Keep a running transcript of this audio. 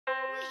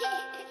What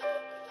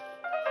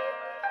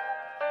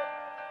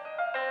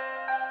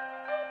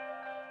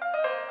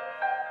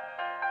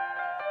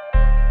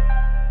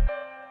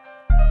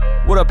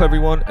up,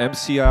 everyone?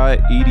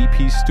 MCI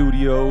EDP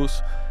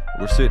Studios.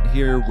 We're sitting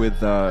here with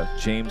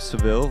James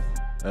Saville,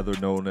 other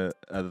known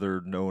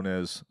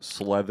as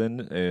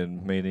Slevin,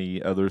 and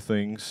many other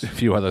things. A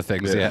few other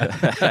things,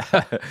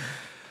 yeah.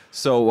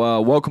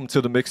 So, welcome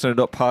to the Mixing It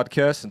Up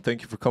podcast, and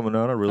thank you for coming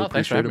on. I really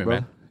appreciate it, bro.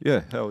 Man.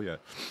 Yeah, hell yeah.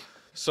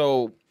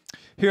 So,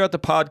 here at the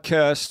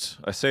podcast,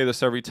 I say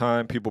this every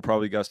time. People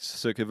probably got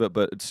sick of it,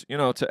 but it's,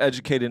 to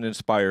educate and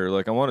inspire.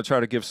 Like, I want to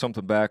try to give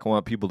something back. I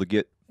want people to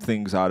get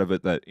things out of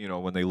it that,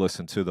 when they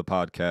listen to the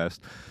podcast.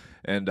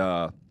 And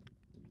I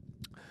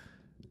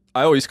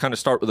always kind of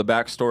start with a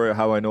backstory of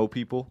how I know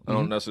people. I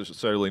don't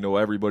necessarily know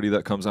everybody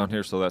that comes on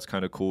here, so that's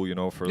kind of cool,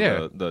 for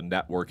the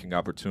networking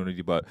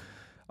opportunity. But,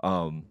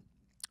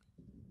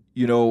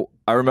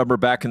 I remember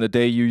back in the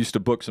day you used to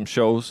book some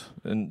shows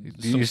and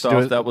some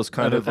stuff that was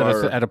kind of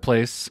at a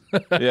place.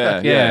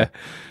 yeah.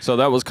 So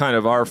that was kind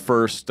of our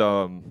first,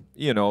 time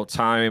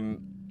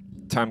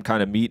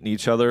kind of meeting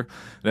each other.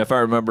 And if I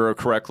remember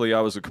correctly,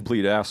 I was a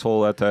complete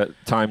asshole at that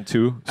time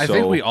too. I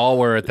think we all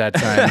were at that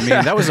time. I mean,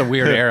 that was a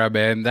weird era,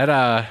 man. That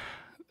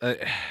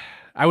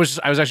I was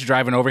actually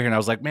driving over here and I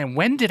was like, man,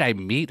 when did I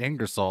meet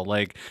Ingersoll?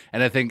 Like,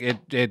 and I think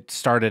it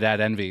started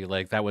at Envy.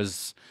 Like that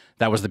was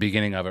the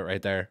beginning of it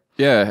right there.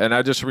 Yeah, and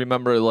I just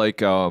remember like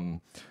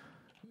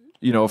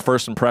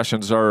first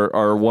impressions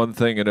are one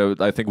thing,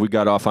 and I think we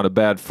got off on a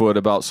bad foot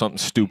about something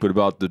stupid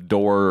about the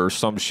door or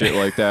some shit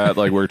like that.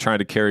 Like we were trying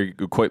to carry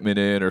equipment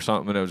in or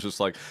something, and it was just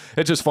like,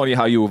 it's just funny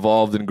how you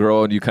evolved and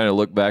grow, and you kind of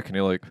look back and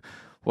you're like,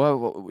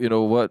 well,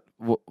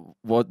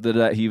 what did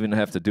that even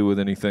have to do with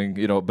anything,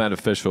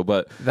 beneficial?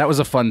 But that was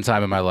a fun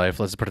time in my life.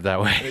 Let's put it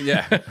that way.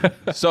 Yeah.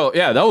 So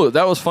yeah,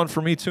 that was fun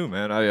for me too,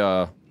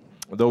 man.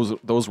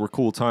 Those were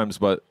cool times,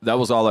 but that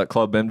was all at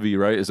Club Envy,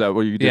 right? Is that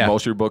where you did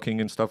most of your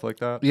booking and stuff like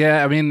that?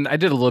 Yeah, I mean, I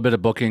did a little bit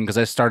of booking because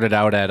I started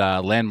out at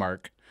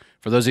Landmark.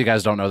 For those of you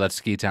guys who don't know, that's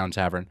Ski Town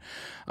Tavern.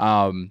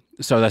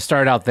 So I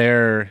started out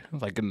there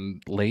like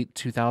in late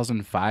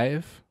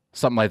 2005,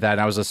 something like that.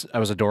 And I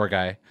was a door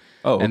guy.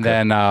 Oh, okay. And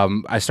then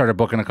I started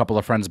booking a couple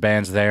of friends'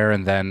 bands there,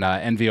 and then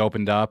Envy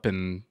opened up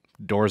and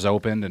doors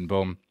opened, and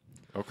boom.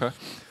 Okay.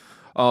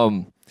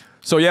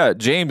 So yeah,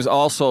 James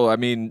also, I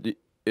mean,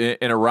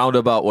 in a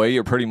roundabout way,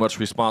 you're pretty much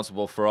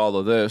responsible for all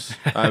of this.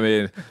 I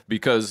mean,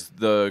 because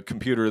the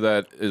computer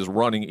that is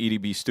running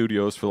EDP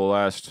Studios for the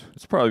last,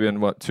 it's probably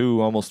been,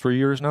 almost 3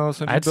 years now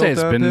since I'd say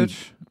it's been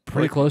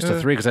pretty close to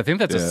 3, because I think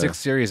that's a 6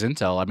 series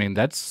Intel. I mean,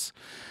 that's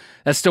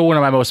still one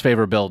of my most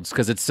favorite builds,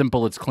 because it's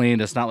simple, it's clean,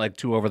 it's not like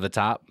too over the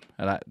top,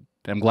 and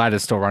I'm glad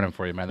it's still running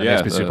for you, man. That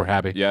makes me super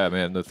happy. Yeah,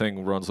 man, the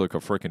thing runs like a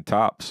freaking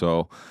top,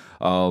 so...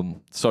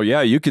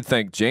 yeah, you could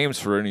thank James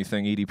for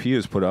anything EDP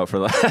has put out for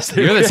the last.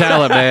 You're the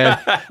talent, man.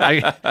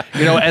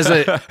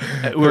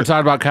 We were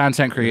talking about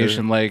content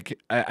creation. Like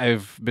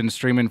I've been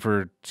streaming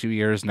for 2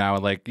 years now.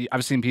 Like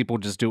I've seen people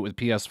just do it with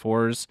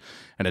PS4s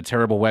and a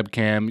terrible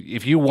webcam.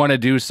 If you want to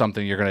do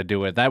something, you're gonna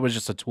do it. That was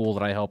just a tool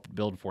that I helped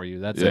build for you.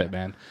 That's it,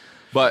 man.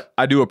 But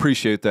I do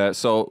appreciate that.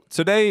 So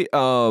today,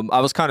 I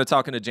was kind of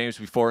talking to James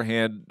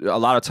beforehand. A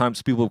lot of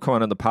times people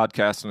come on the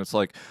podcast and it's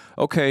like,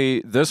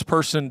 okay, this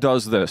person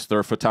does this.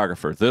 They're a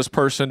photographer. This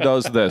person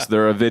does this.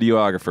 They're a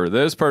videographer.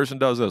 This person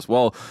does this.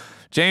 Well,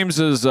 James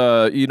is,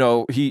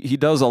 he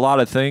does a lot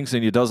of things,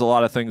 and he does a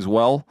lot of things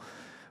well.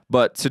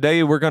 But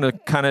today we're going to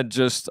kind of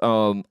just,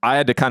 I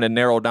had to kind of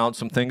narrow down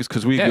some things,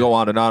 because we go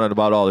on and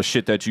about all the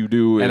shit that you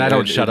do. And I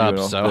don't shut up,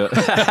 so.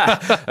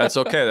 That's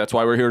okay. That's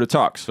why we're here to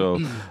talk. So,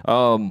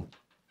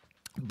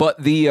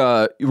 but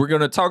we're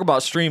going to talk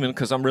about streaming,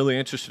 because I'm really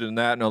interested in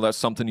that. I know that's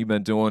something you've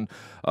been doing.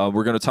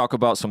 We're going to talk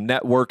about some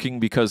networking,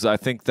 because I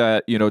think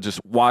that,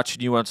 just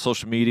watching you on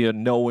social media,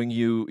 knowing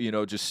you,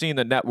 just seeing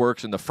the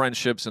networks and the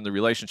friendships and the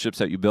relationships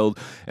that you build.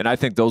 And I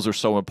think those are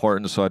so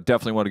important. So I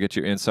definitely want to get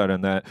your insight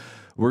on that.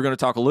 We're going to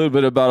talk a little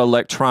bit about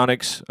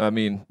electronics. I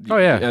mean,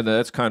 and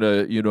that's kind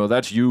of,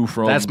 that's you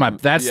from. That's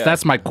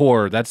my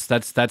core.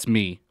 That's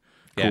me.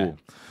 Cool. Yeah.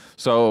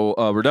 So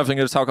we're definitely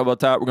going to talk about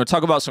that. We're going to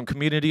talk about some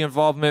community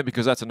involvement,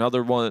 because that's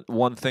another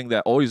one thing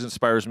that always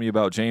inspires me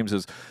about James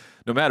is,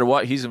 no matter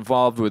what, he's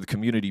involved with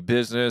community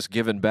business,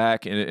 giving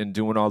back, and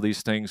doing all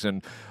these things.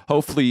 And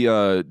hopefully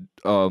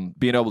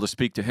being able to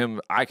speak to him,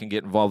 I can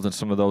get involved in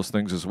some of those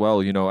things as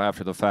well,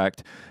 after the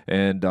fact.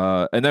 And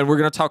then we're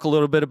going to talk a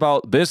little bit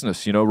about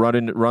business,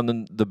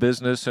 running the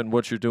business and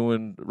what you're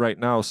doing right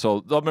now. So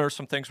those are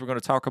some things we're going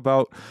to talk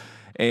about.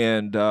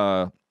 And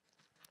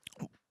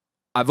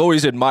I've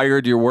always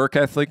admired your work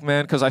ethic,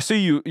 man, because I see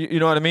you, you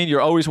know what I mean? You're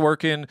always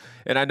working,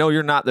 and I know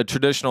you're not the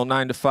traditional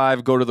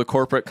 9-to-5, go to the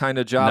corporate kind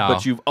of job,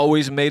 but you've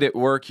always made it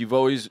work. You've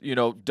always,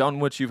 done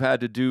what you've had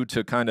to do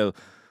to kind of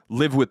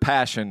live with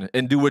passion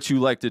and do what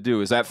you like to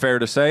do. Is that fair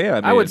to say?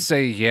 I would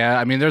say, yeah.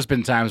 I mean, there's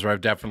been times where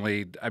I've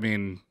definitely,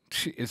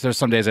 there's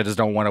some days I just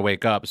don't want to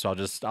wake up, so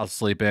I'll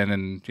sleep in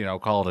and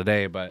call it a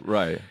day. But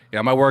Right.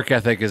 my work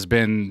ethic has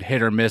been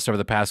hit or miss over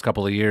the past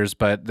couple of years.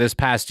 But this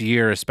past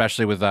year,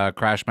 especially with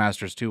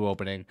Crashmasters 2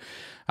 opening,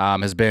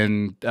 has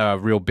been a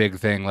real big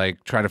thing.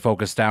 Like trying to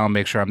focus down,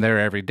 make sure I'm there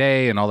every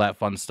day, and all that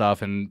fun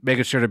stuff, and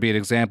making sure to be an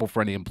example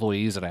for any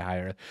employees that I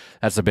hire.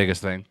 That's the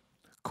biggest thing.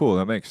 Cool.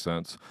 That makes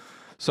sense.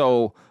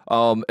 So,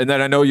 and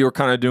then I know you were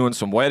kind of doing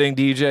some wedding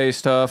DJ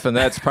stuff, and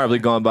that's probably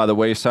gone by the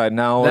wayside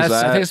now. I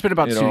think it's been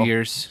about 2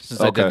 years since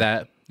I did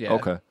that. Yeah.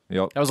 Okay.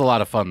 Yep. That was a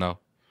lot of fun, though.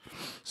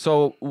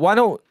 So why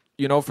don't,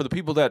 for the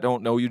people that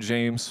don't know you,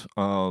 James,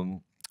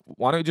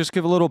 why don't you just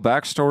give a little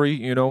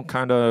backstory,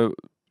 kind of,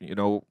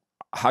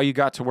 how you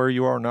got to where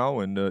you are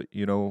now and,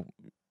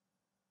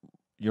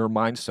 your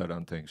mindset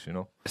on things,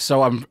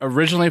 So I'm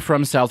originally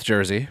from South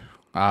Jersey.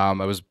 I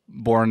was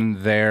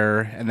born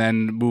there and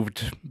then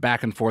moved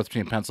back and forth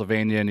between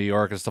Pennsylvania and New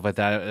York and stuff like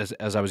that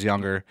as I was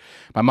younger.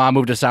 My mom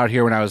moved us out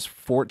here when I was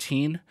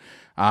 14,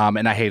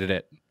 and I hated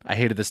it. I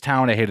hated this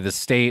town. I hated this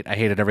state. I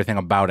hated everything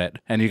about it.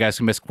 And you guys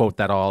can misquote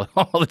that all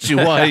that you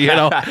want,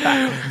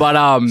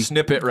 But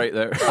snip it right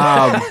there.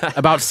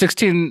 about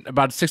 16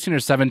 or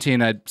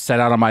 17, I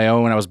set out on my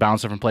own. I was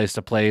bouncing from place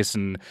to place,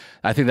 and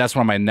I think that's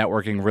when my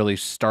networking really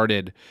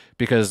started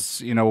because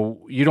you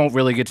don't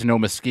really get to know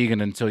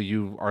Muskegon until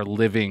you are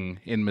living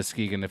in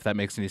Muskegon, if that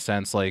makes any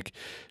sense. Like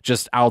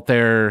just out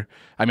there.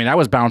 I mean, I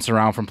was bouncing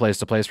around from place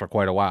to place for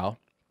quite a while,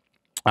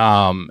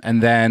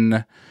 and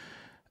then.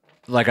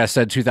 Like I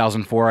said,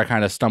 2004, I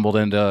kind of stumbled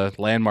into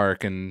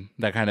Landmark, and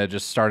that kind of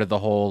just started the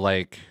whole,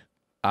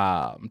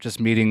 just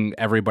meeting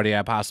everybody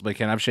I possibly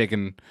can. I've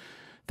shaken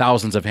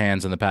thousands of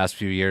hands in the past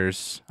few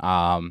years,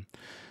 and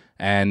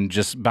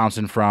just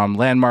bouncing from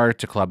Landmark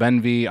to Club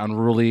Envy,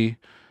 Unruly.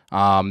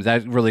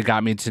 That really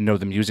got me to know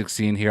the music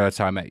scene here. That's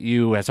how I met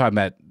you. That's how I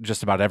met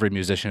just about every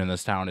musician in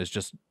this town, is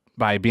just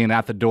by being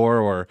at the door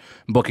or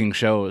booking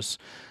shows.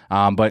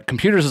 But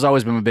computers has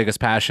always been my biggest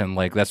passion.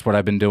 Like, that's what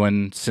I've been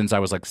doing since I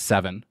was,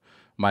 7.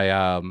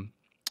 My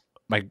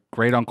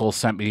great uncle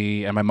sent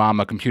me and my mom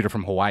a computer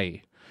from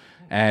Hawaii,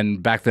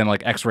 and back then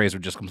X-rays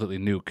would just completely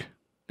nuke.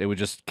 They would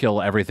just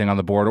kill everything on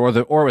the board, or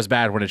it was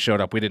bad when it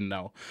showed up. We didn't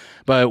know,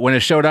 but when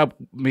it showed up,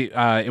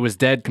 it was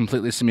dead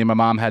completely. So me and my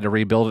mom had to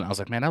rebuild it. And I was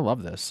like, man, I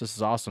love this. This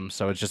is awesome.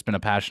 So it's just been a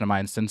passion of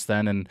mine since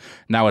then, and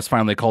now it's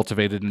finally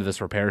cultivated into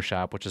this repair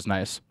shop, which is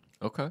nice.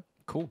 Okay,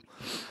 cool.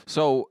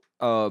 So.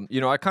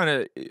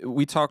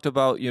 We talked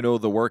about,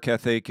 the work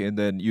ethic and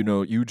then,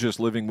 you just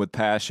living with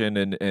passion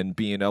and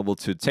being able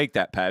to take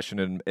that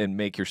passion and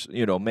make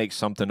make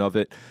something of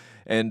it.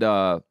 And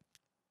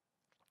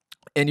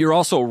you're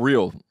also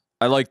real.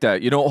 I like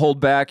that. You don't hold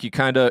back. You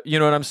kind of, you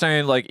know what I'm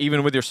saying? Like,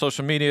 even with your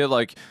social media,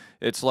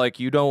 it's like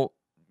you don't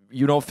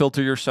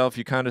filter yourself.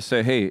 You kind of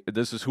say, hey,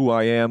 this is who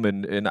I am.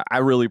 And I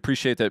really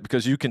appreciate that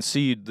because you can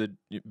see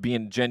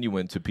being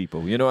genuine to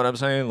people. You know what I'm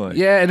saying?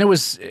 Yeah. And it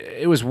was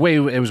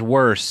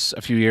worse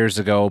a few years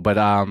ago, but,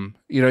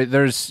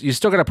 you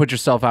still got to put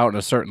yourself out in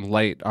a certain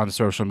light on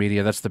social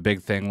media. That's the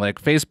big thing.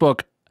 Like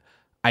Facebook,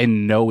 I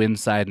know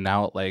inside and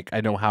out,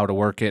 I know how to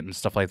work it and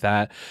stuff like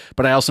that,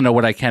 but I also know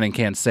what I can and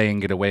can't say and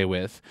get away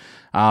with.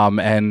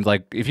 And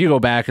if you go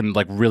back and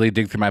really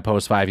dig through my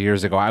posts 5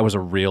 years ago, I was a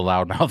real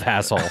loudmouth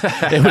asshole.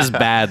 It was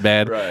bad,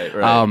 man. Right.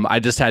 I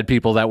just had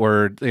people that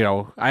were,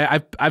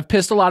 I've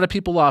pissed a lot of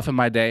people off in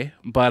my day,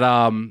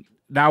 but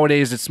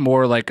nowadays it's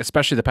more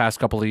especially the past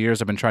couple of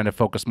years, I've been trying to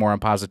focus more on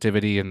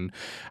positivity, and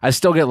I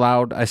still get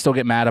loud. I still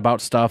get mad about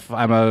stuff.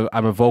 I'm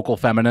a vocal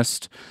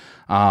feminist.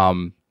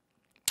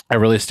 I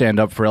really stand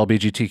up for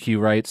LGBTQ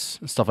rights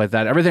and stuff like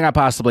that. Everything I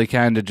possibly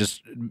can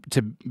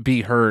to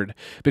be heard,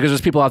 because there's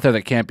people out there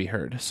that can't be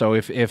heard. So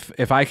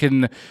if I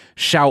can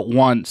shout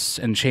once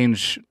and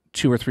change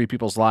 2 or 3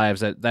 people's lives,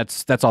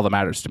 that's all that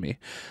matters to me.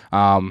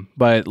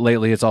 But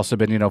lately it's also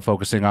been,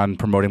 focusing on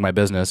promoting my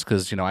business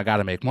because, I got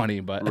to make money,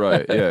 but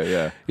right.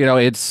 Yeah.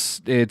 It's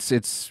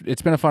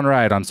been a fun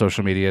ride on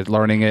social media,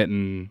 learning it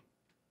and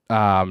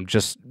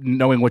just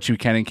knowing what you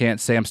can and can't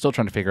say. I'm still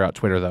trying to figure out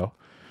Twitter though.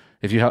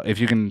 If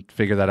you can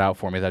figure that out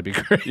for me, that'd be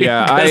great.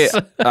 Yeah,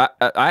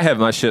 I have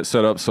my shit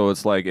set up so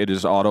it's it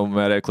is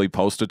automatically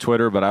post to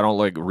Twitter, but I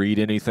don't read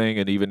anything.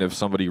 And even if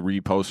somebody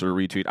reposts or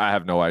retweet, I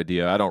have no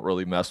idea. I don't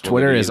really mess with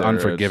Twitter. It is either.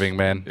 unforgiving,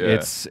 man.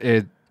 Yeah.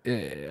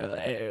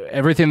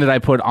 Everything that I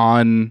put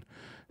on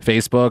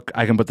Facebook,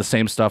 I can put the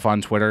same stuff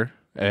on Twitter,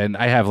 and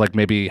I have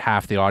maybe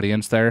half the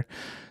audience there.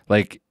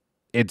 It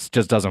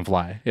just doesn't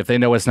fly. If they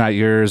know it's not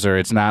yours or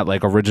it's not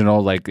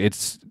original,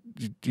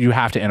 you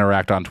have to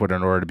interact on Twitter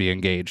in order to be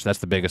engaged. That's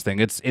the biggest thing.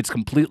 It's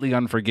completely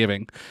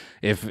unforgiving.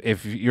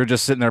 If you're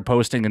just sitting there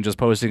posting and just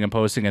posting and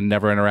posting and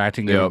never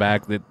interacting, giving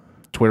back, that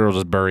Twitter will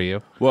just bury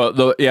you.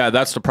 Well,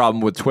 that's the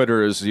problem with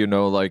Twitter is,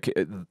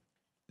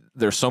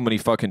 there's so many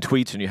fucking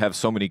tweets and you have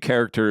so many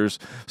characters.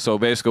 So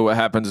basically what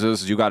happens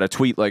is you got to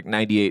tweet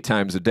 98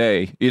 times a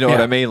day. You know what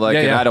I mean?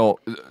 And I don't,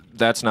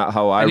 that's not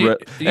how I read.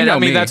 And I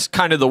mean, that's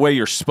kind of the way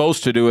you're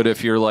supposed to do it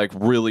if you're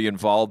really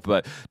involved.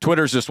 But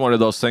Twitter's just one of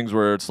those things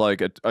where it's I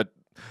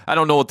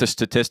don't know what the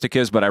statistic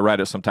is, but I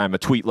read it sometime. A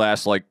tweet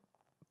lasts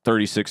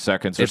 36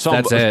 seconds or some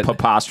That's it.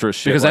 preposterous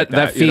shit because like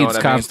that you know feed's what I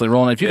mean? constantly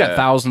rolling. If you got Yeah.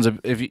 thousands of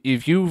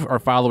if you are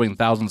following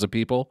thousands of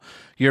people,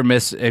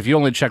 if you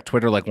only check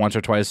Twitter like once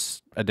or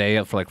twice a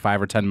day for like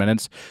 5 or 10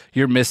 minutes,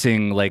 you're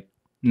missing like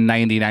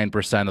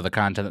 99% of the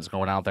content that's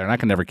going out there, and I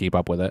can never keep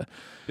up with it.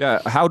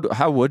 Yeah,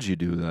 how would you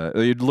do that?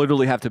 You'd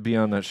literally have to be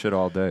on that shit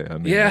all day. I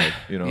mean, Yeah, like,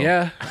 you know.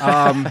 yeah.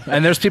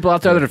 And there's people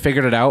out there that have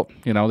figured it out.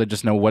 You know, they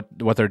just know what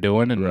they're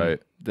doing, and Right.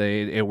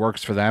 it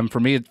works for them.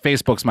 For me,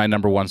 Facebook's my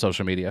 #1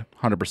 social media,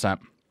 100%.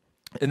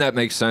 And that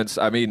makes sense.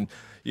 I mean,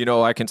 you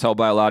know, I can tell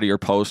by a lot of your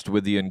posts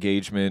with the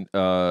engagement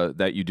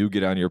that you do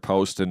get on your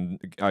post, and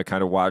I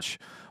kind of watch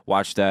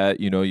that.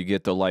 You know, you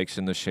get the likes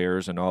and the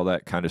shares and all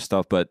that kind of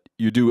stuff, but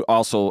you do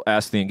also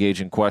ask the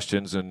engaging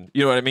questions, and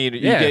you know what I mean.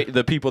 Yeah. You get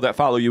the people that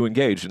follow you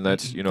engaged, and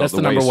that's That's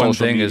the way #1 social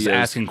thing is media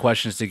asking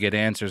questions to get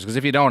answers. Because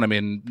if you don't, I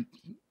mean,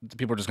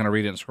 people are just going to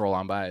read it and scroll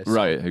on by. So.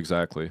 Right,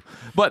 exactly.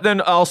 But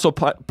then also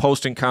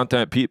posting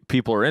content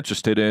people are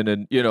interested in,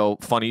 and you know,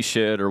 funny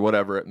shit or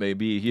whatever it may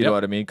be. You know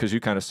what I mean? Because you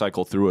kind of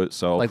cycle through it.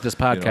 So Like this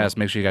podcast,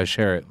 make sure you guys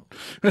share it.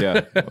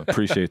 yeah,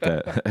 appreciate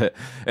that,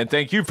 and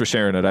thank you for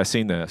sharing it. I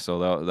seen that,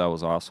 so that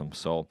was awesome.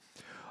 So,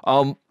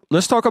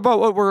 let's talk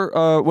about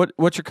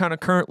what you're kind of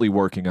currently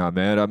working on,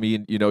 man. I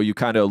mean, you know, you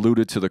kind of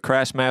alluded to the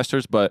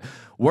Crashmasters, but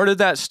where did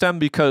that stem?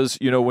 Because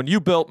you know, when you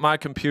built my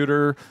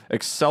computer,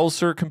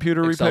 Excelsior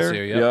Computer Repair,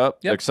 Yep.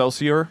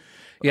 Excelsior.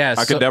 Yeah,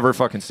 I could never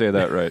fucking say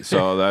that right.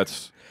 So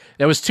that's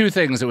There was two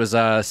things. It was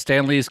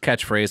Stanley's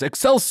catchphrase,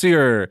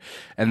 Excelsior,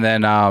 and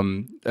then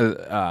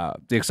the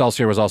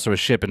Excelsior was also a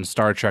ship in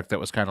Star Trek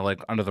that was kind of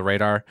like under the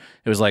radar.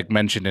 It was like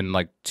mentioned in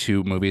like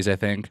 2 movies, I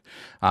think,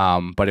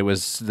 but it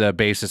was the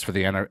basis for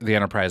the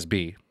Enterprise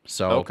B.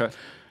 So, okay.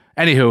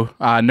 Anywho,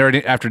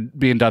 nerding after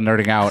being done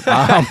nerding out,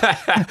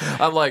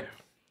 I'm like,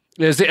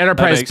 it was the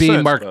Enterprise makes B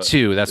sense, Mark but-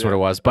 II. That's what it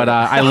was. But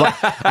I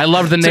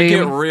love the to name.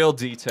 get real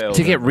detailed.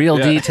 To get real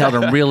detailed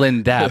and real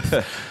in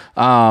depth.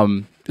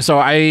 So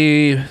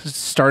I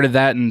started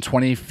that in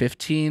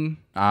 2015.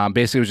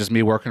 Basically, it was just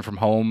me working from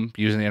home,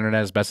 using the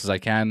internet as best as I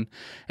can.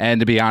 And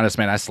to be honest,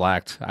 man, I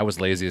slacked. I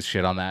was lazy as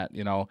shit on that,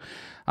 you know.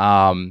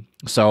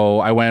 So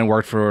I went and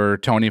worked for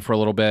Tony for a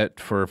little bit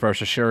for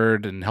First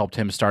Assured and helped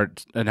him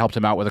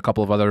out with a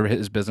couple of other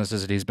his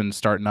businesses that he's been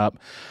starting up.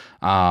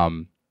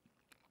 And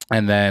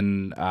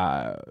then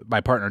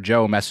my partner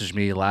Joe messaged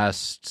me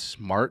last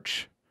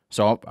March,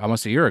 so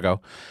almost a year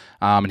ago.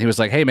 And he was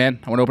like, "Hey, man,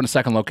 I want to open a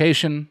second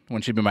location. I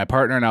want you to be my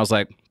partner." And I was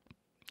like,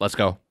 "Let's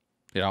go,"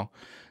 you know.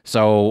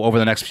 So over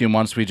the next few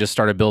months, we just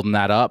started building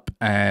that up,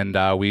 and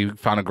we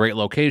found a great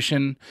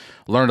location.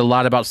 Learned a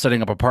lot about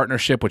setting up a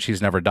partnership, which he's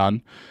never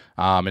done,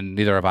 and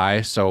neither have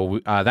I.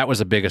 So that was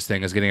the biggest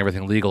thing, is getting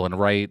everything legal and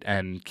right,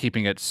 and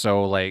keeping it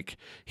so like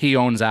he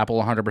owns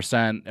Apple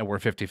 100%, and we're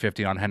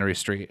 50-50 on Henry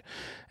Street,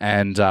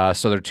 and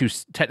so they're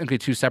technically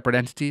two separate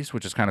entities,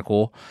 which is kind of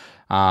cool.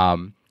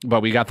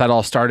 But we got that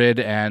all started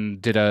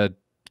and did a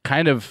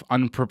kind of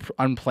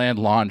unplanned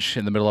launch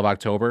in the middle of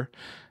October,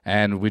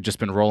 and we've just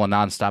been rolling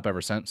nonstop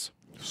ever since.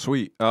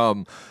 Sweet. I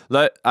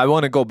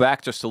want to go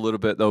back just a little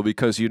bit though,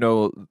 because you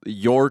know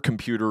your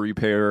computer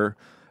repair,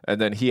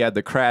 and then he had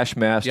the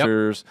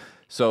Crashmasters. Yep.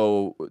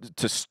 So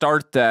to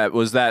start that,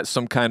 was that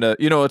some kind of,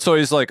 you know, it's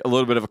always like a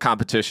little bit of a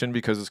competition,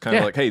 because it's kind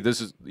of like, hey,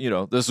 this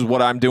is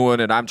what I'm doing,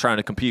 and I'm trying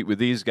to compete with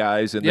these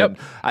guys. And then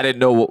I didn't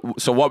know.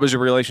 So what was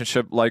your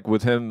relationship like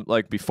with him,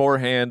 like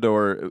beforehand,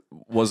 or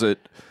was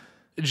it?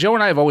 Joe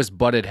and I have always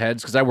butted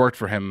heads because I worked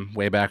for him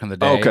way back in the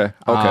day. Okay.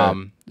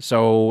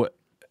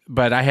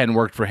 But I hadn't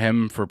worked for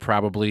him for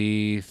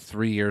probably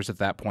 3 years at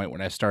that point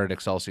when I started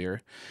Excelsior.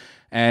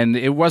 And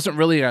it wasn't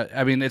really,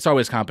 I mean, it's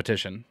always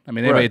competition. I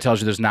mean, anybody tells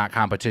you there's not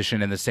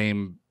competition in the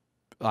same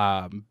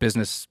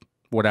business,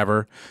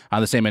 whatever,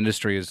 the same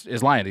industry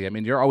is lying to you. I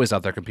mean, you're always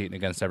out there competing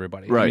against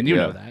everybody. Right. I mean, you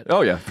know that.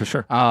 Oh, yeah, for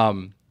sure.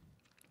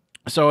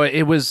 So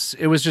it was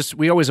just,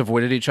 we always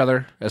avoided each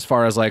other as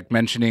far as like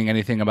mentioning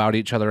anything about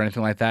each other or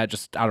anything like that,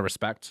 just out of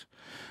respect.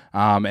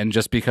 And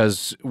just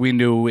because we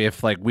knew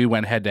if like we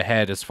went head to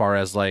head as far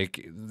as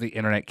like the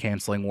internet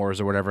canceling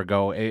wars or whatever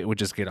go, it would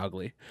just get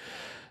ugly.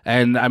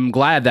 And I'm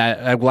glad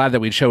that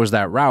we chose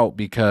that route,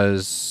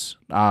 because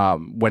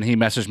when he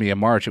messaged me in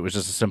March, it was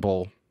just a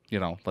simple,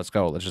 you know, let's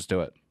go, let's just do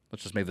it.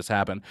 Let's just make this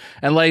happen.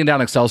 And laying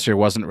down Excelsior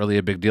wasn't really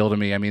a big deal to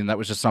me. I mean, that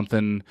was just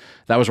something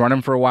that was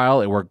running for a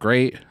while. It worked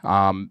great.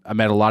 I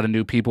met a lot of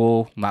new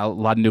people, a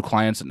lot of new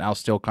clients that now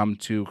still come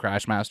to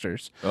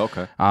Crashmasters.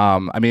 Okay.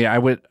 I mean,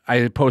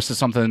 I posted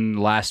something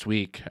last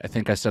week. I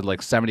think I said like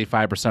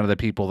 75% of the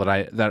people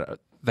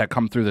that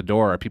come through the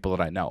door are people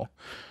that I know.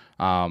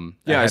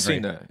 Yeah, I've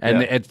seen that.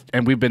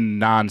 And we've been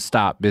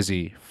nonstop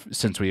busy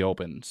since we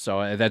opened.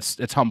 So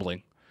it's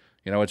humbling.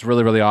 You know, it's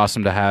really, really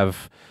awesome to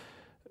have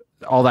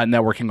all that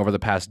networking over the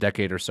past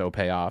decade or so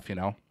pay off, you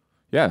know?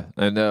 Yeah.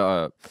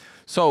 And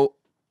so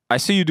I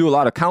see you do a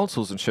lot of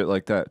councils and shit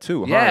like that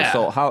too. Yeah. Huh?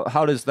 So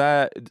how does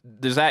that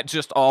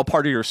just all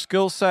part of your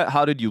skill set?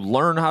 How did you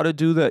learn how to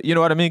do that? You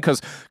know what I mean?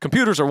 Because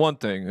computers are one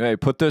thing. Hey,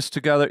 put this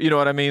together. You know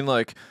what I mean?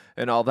 Like,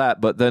 and all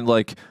that. But then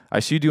like I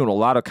see you doing a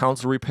lot of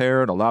console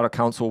repair and a lot of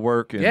console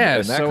work and,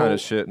 and that kind of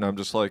shit. And I'm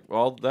just like,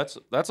 well, that's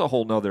a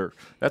whole nother.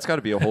 That's got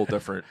to be a whole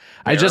different.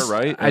 I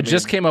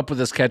just came up with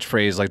this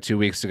catchphrase like 2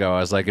 weeks ago. I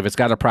was like, if it's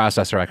got a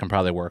processor, I can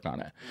probably work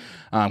on it.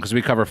 Because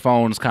we cover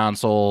phones,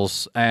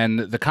 consoles, and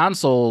the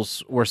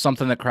consoles were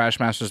something that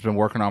Crashmasters has been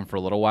working on for a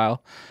little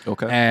while.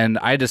 Okay. And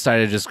I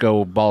decided to just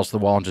go balls to the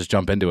wall and just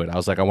jump into it. I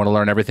was like, I want to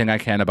learn everything I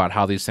can about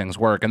how these things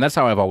work. And that's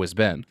how I've always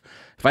been.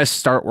 If I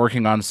start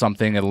working on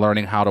something and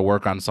learning how to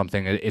work on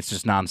something, it's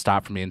just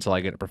nonstop for me until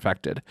I get it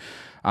perfected.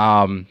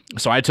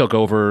 So I took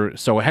over.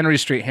 So Henry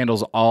Street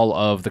handles all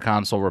of the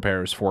console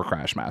repairs for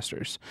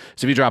Crashmasters.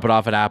 So if you drop it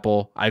off at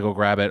Apple, I go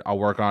grab it, I'll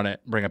work on it,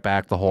 bring it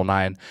back, the whole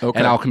nine,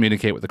 and I'll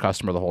communicate with the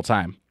customer the whole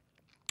time.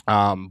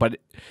 But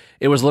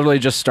it was literally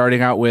just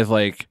starting out with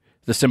like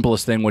the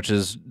simplest thing, which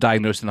is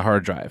diagnosing the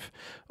hard drive.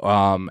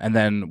 And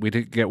then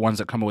we'd get ones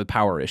that come with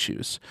power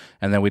issues.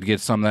 And then we'd get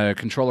some that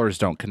controllers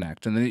don't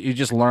connect. And then you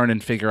just learn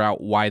and figure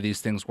out why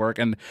these things work.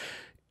 And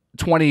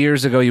 20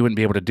 years ago, you wouldn't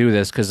be able to do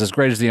this because as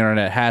great as the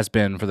internet has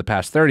been for the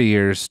past 30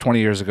 years, 20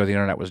 years ago, the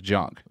internet was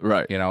junk.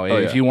 Right. You know,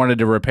 if you wanted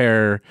to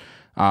repair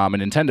a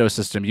Nintendo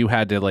system, you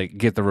had to like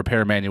get the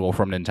repair manual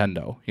from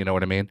Nintendo. You know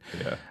what I mean?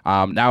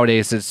 Yeah.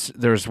 Nowadays,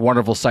 there's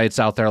wonderful sites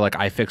out there like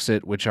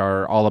iFixit, which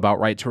are all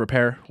about right to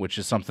repair, which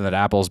is something that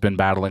Apple's been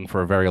battling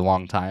for a very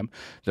long time.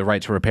 The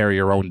right to repair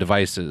your own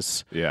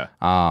devices. Yeah.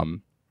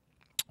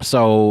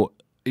 So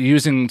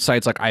using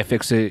sites like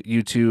iFixit,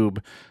 YouTube,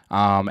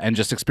 and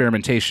just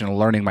experimentation and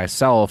learning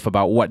myself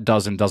about what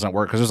does and doesn't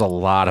work, because there's a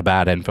lot of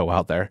bad info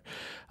out there.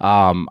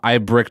 I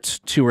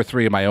bricked 2 or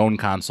 3 of my own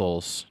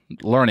consoles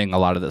learning a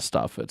lot of this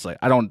stuff. It's like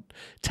I don't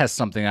test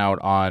something out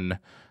on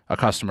a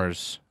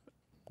customer's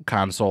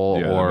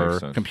console or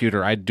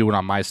computer. I do it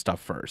on my stuff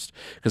first.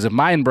 Because if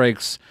mine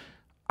breaks,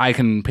 I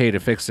can pay to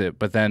fix it.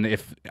 But then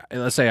if,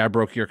 let's say I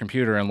broke your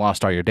computer and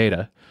lost all your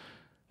data,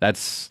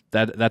 that's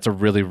a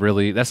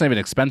really, that's not even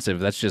expensive.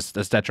 That's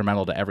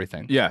detrimental to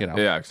everything. Yeah, you know?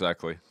 Yeah,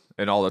 exactly.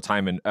 And all the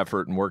time and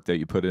effort and work that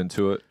you put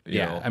into it. You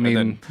know? I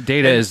mean,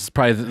 data is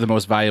probably the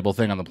most valuable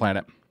thing on the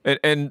planet.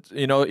 And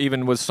you know,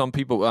 even with some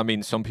people, I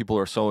mean, some people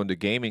are so into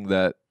gaming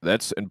that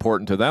that's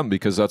important to them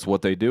because that's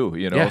what they do,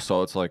 you know?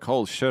 So it's like,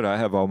 oh, shit, I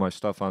have all my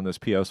stuff on this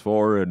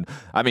PS4. And,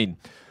 I mean,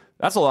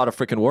 that's a lot of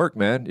freaking work,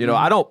 man. You know,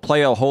 I don't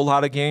play a whole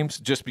lot of games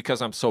just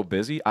because I'm so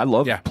busy. I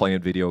love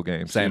playing video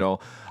games. Same. You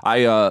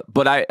know,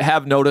 but I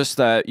have noticed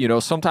that, you know,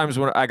 sometimes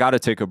when I got to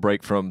take a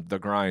break from the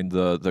grind,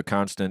 the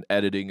constant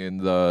editing and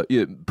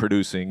the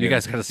producing. You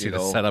guys got to see the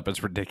setup.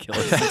 It's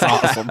ridiculous. It's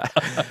awesome.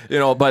 You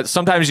know, but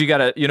sometimes you got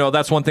to, you know,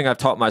 that's one thing I've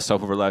taught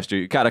myself over last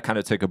year. You got to kind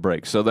of take a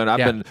break. So then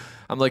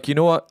I'm like, you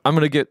know what? I'm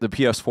going to get the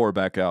PS4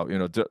 back out, you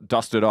know,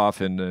 dust it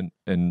off and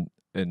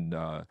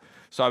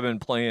so I've been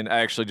playing. I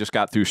actually just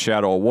got through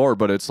Shadow of War,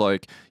 but it's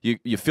like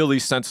you feel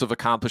these sense of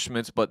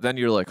accomplishments, but then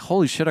you're like,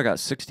 holy shit, I got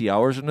 60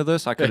 hours into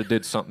this. I could have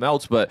did something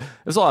else, but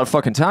there's a lot of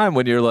fucking time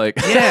when you're like,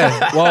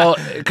 yeah. Well,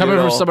 coming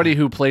from somebody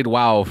who played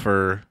WoW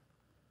for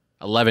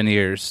 11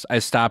 years, I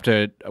stopped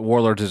at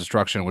Warlords of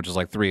Destruction, which is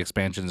like 3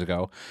 expansions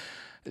ago.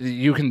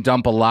 You can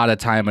dump a lot of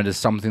time into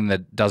something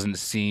that doesn't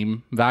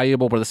seem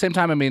valuable, but at the same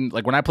time, I mean,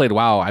 like when I played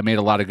WoW, I made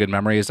a lot of good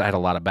memories. I had a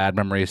lot of bad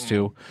memories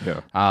too.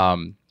 Yeah.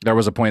 There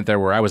was a point there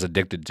where I was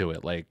addicted to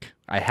it. Like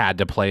I had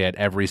to play it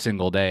every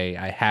single day.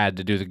 I had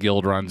to do the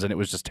guild runs, and it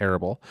was just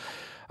terrible.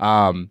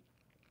 But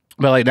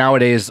like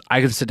nowadays,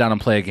 I can sit down and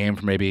play a game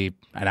for maybe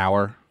an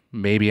hour,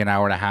 maybe an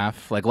hour and a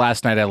half. Like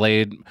last night, I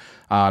laid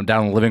down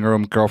in the living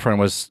room. Girlfriend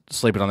was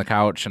sleeping on the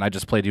couch, and I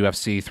just played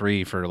UFC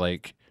 3 for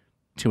like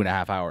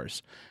 2.5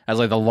 hours. That's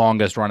like the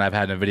longest run I've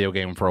had in a video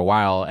game for a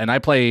while. And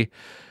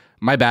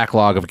my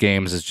backlog of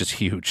games is just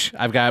huge.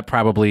 I've got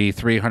probably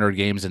 300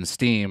 games in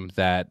Steam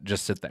that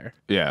just sit there.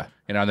 Yeah.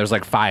 You know, and there's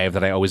like 5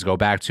 that I always go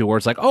back to where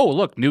it's like, oh,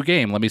 look, new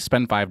game. Let me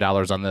spend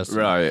 $5 on this.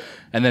 Right.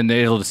 And then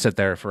it'll just sit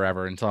there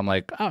forever until I'm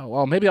like, oh,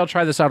 well, maybe I'll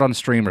try this out on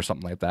stream or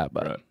something like that.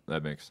 But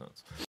that makes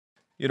sense.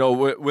 You know,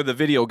 with the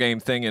video game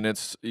thing, and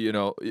it's, you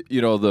know,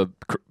 the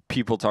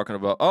people talking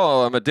about,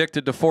 oh, I'm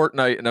addicted to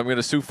Fortnite, and I'm going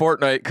to sue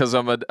Fortnite because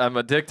I'm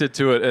addicted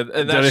to it,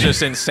 and that's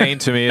just insane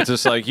to me. It's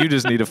just like, you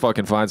just need to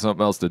fucking find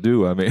something else to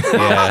do. I mean,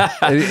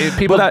 yeah,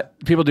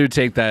 people do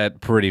take that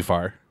pretty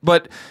far.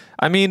 But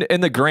I mean, in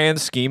the grand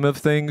scheme of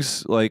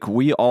things, like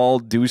we all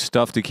do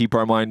stuff to keep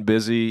our mind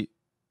busy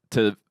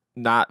to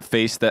not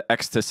face the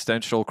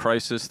existential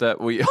crisis that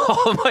we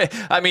all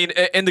I mean,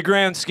 in the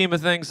grand scheme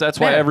of things, that's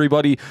why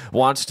everybody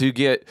wants to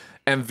get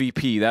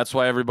MVP. That's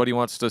why everybody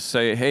wants to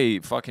say, hey,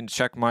 fucking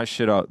check my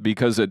shit out,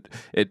 because it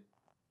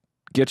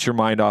gets your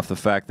mind off the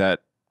fact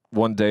that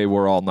one day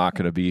we're all not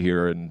going to be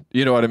here, and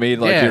you know what I mean?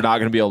 Like you're not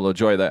going to be able to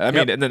enjoy that. I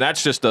mean, and then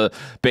that's just a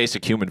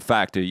basic human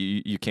fact.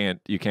 You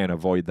can't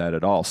avoid that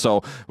at all.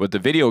 So with the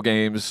video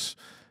games,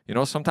 you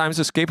know, sometimes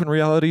escaping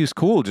reality is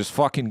cool. Just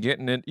fucking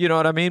getting in, you know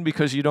what I mean?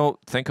 Because you don't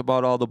think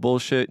about all the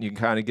bullshit, and you can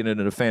kind of get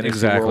into the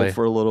fantasy world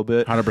for a little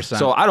bit. 100%.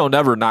 So I don't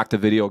ever knock the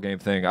video game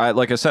thing.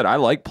 Like I said, I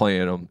like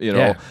playing them, you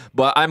know.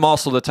 But I'm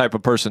also the type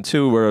of person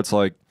too where it's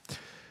like,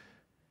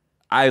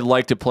 I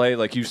like to play,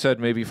 like you said,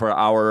 maybe for an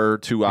hour or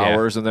 2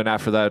 hours, and then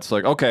after that, it's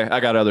like, okay, I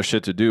got other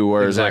shit to do.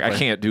 Whereas like I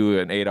can't do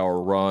an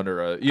 8-hour run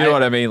or you know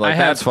what I mean? Like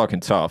that's fucking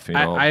tough. You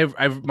know,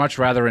 I've much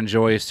rather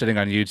enjoy sitting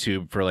on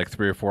YouTube for like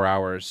 3 or 4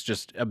 hours,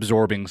 just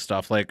absorbing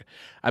stuff. Like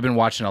I've been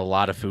watching a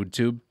lot of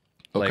FoodTube,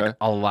 like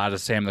a lot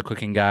of Sam the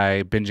Cooking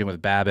Guy, binging with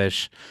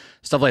Babish,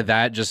 stuff like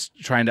that. Just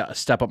trying to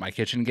step up my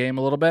kitchen game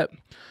a little bit.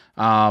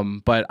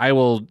 But I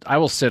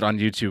will sit on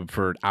YouTube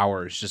for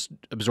hours just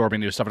absorbing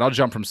new stuff, and I'll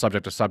jump from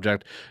subject to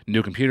subject,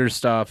 new computer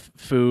stuff,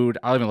 food.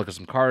 I'll even look at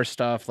some car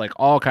stuff, like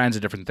all kinds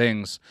of different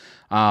things.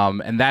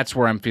 And that's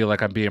where I feel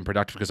like I'm being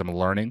productive because I'm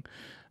learning.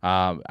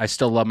 I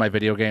still love my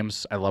video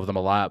games. I love them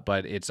a lot,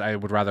 but I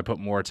would rather put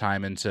more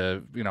time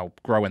into,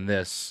 growing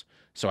this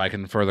so I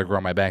can further grow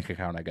my bank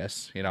account, I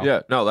guess,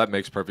 Yeah, no, that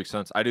makes perfect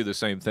sense. I do the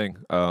same thing.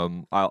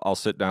 I'll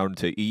sit down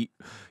to eat.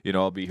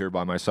 I'll be here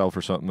by myself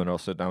or something, and I'll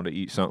sit down to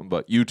eat something.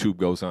 But YouTube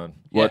goes on.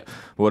 What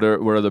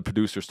are the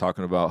producers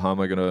talking about? How am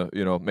I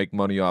gonna make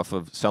money off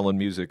of selling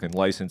music and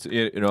license?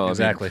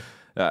 Exactly.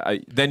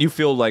 Then you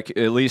feel like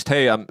at least,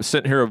 hey, I'm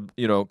sitting here,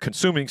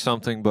 consuming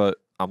something, but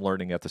I'm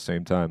learning at the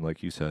same time,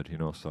 like you said.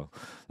 So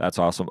that's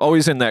awesome.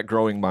 Always in that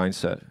growing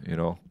mindset.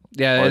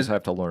 Yeah, always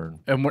have to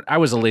learn. And I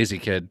was a lazy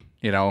kid,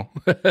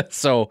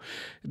 so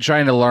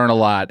trying to learn a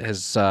lot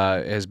has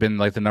been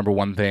like the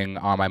 #1 thing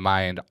on my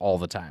mind all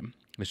the time.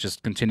 It's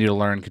just continue to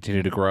learn,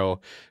 continue to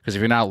grow, because if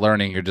you're not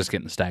learning, you're just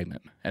getting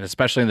stagnant. And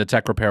especially in the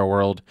tech repair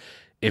world,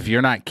 if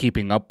you're not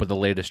keeping up with the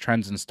latest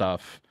trends and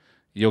stuff,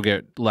 you'll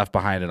get left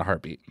behind in a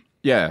heartbeat.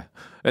 Yeah,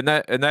 and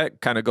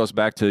that kind of goes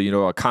back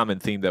to a common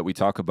theme that we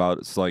talk about.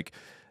 It's like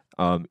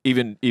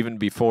even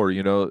before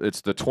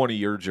it's the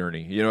 20-year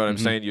journy. You know what I'm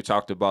saying? You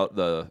talked about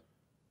the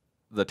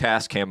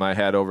task cam I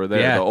had over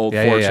there, the old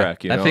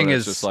 4-track. That thing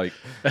is just like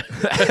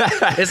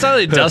it's not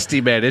really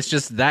dusty, man. It's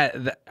just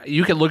that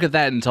you can look at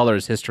that and tell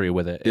there's history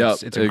with it.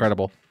 It's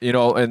incredible.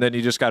 And then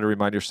you just got to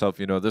remind yourself,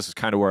 this is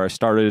kind of where I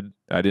started.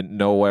 I didn't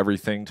know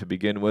everything to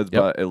begin with,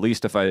 but at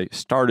least if I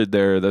started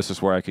there, this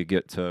is where I could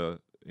get to.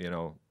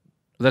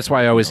 That's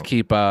why I always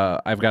keep.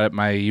 I've got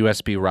my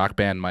USB Rock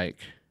Band mic.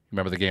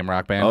 Remember the game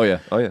Rock Band? Oh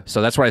yeah.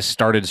 So that's what I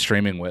started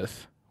streaming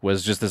with.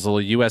 Was just this little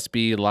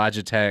USB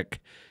Logitech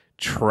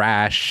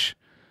trash.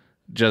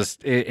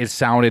 Just it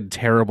sounded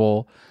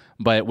terrible,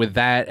 but with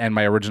that and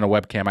my original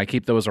webcam, I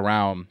keep those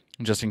around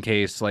just in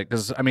case. Like,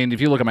 because I mean, if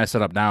you look at my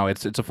setup now,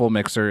 it's a full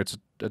mixer. It's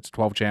a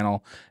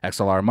 12-channel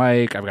XLR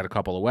mic. I've got a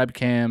couple of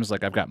webcams.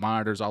 Like I've got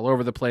monitors all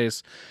over the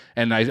place,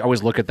 and I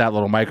always look at that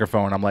little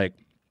microphone. I'm like,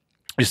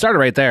 you started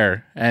right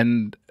there,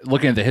 and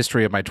looking at the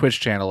history of my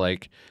Twitch channel,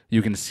 like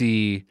you can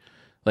see.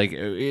 Like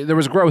there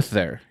was growth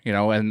there,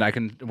 and I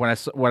can when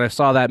I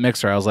saw that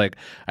mixer, I was like,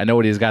 I know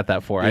what he's got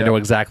that for. I know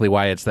exactly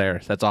why it's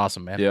there. That's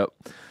awesome, man. Yep.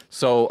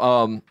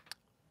 So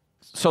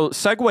so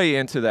segue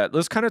into that.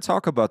 Let's kind of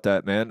talk about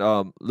that, man.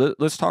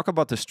 Let's talk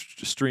about the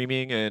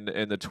streaming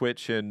and the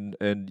Twitch and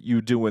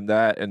you doing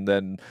that. And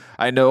then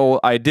I know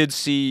I did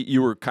see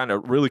you were kind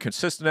of really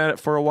consistent at it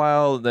for a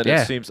while. And then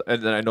it seems,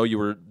 and then I know you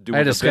were doing. I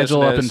had a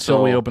schedule up business,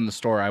 until we opened the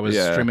store. I was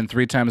streaming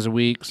 3 times a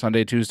week: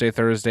 Sunday, Tuesday,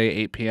 Thursday,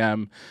 8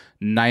 p.m.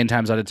 9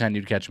 times out of 10,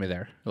 you'd catch me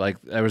there.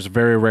 Like there was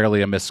very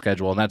rarely a missed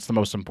schedule, and that's the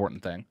most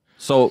important thing.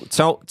 So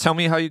tell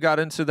me how you got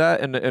into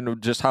that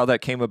and just how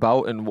that came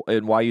about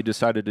and why you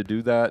decided to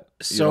do that.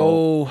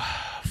 So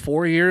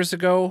 4 years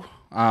ago,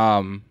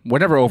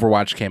 whenever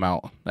Overwatch came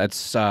out,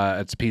 it's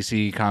a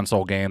PC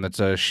console game.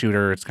 That's a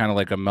shooter. It's kind of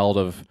like a meld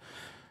of,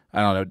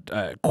 I don't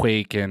know,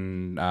 Quake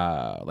and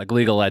like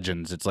League of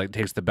Legends. It's like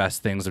takes the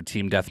best things of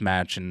team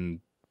deathmatch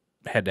and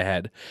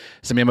head-to-head.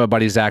 So me and my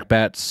buddy Zach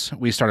Betts,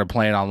 we started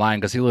playing online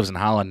because he lives in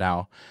Holland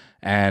now,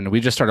 and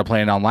we just started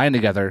playing online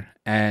together,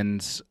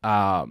 and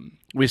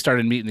we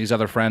started meeting these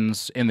other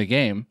friends in the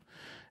game,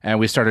 and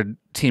we started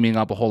teaming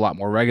up a whole lot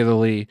more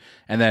regularly,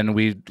 and then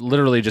we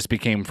literally just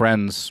became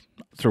friends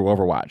through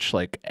Overwatch.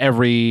 Like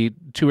every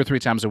 2 or 3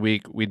 times a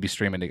week, we'd be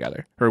streaming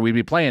together, or we'd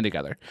be playing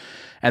together,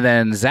 and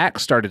then Zach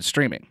started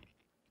streaming.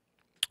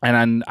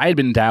 And I had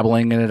been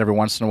dabbling in it every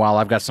once in a while.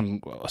 I've got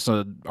some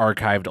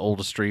archived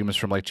old streams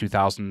from like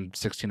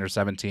 2016 or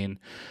 17,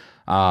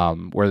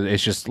 where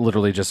it's just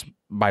literally just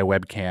my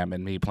webcam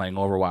and me playing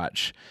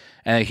Overwatch.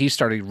 And he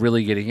started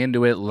really getting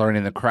into it,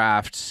 learning the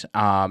craft.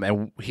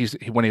 And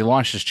when he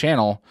launched his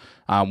channel,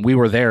 we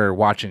were there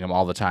watching him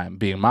all the time,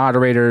 being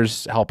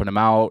moderators, helping him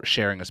out,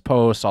 sharing his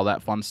posts, all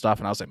that fun stuff.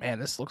 And I was like, man,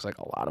 this looks like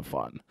a lot of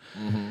fun.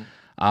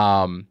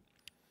 Mm-hmm.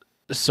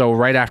 So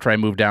right after I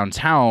moved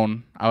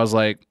downtown, I was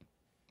like,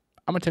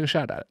 I'm going to take a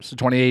shot at it. So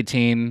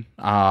 2018,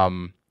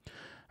 found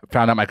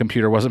out my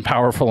computer wasn't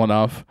powerful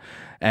enough.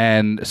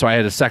 And so I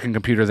had a second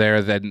computer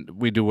there. Then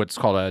we do what's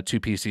called a 2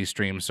 PC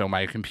stream. So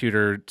my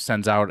computer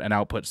sends out an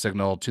output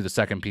signal to the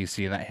second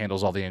PC, and that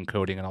handles all the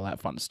encoding and all that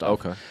fun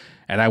stuff. Okay.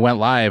 And I went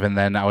live, and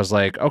then I was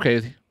like,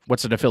 okay,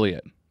 what's an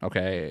affiliate?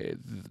 Okay,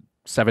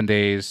 7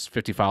 days,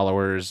 50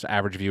 followers,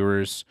 average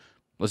viewers.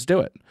 Let's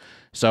do it.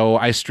 So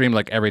I streamed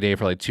like every day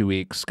for like 2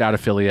 weeks, got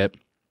affiliate,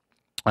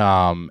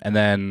 and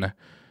then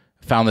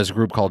found this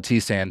group called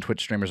TSAN,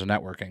 Twitch Streamers and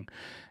Networking,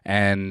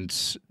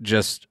 and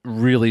just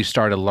really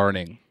started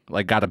learning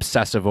Like got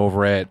obsessive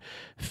over it,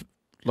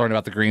 learned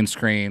about the green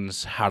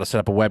screens, how to set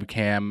up a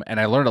webcam, and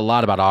I learned a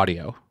lot about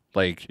audio.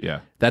 Like,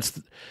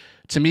 that's,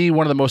 to me,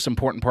 one of the most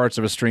important parts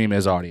of a stream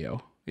is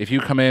audio. If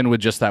you come in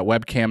with just that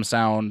webcam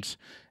sound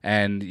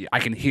and I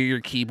can hear your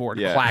keyboard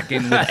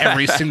clacking with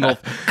every single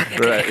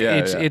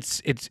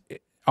it's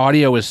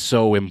audio is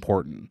so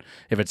important.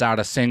 If it's out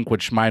of sync,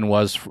 which mine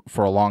was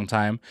for a long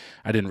time,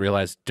 I didn't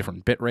realize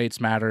different bit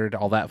rates mattered,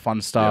 all that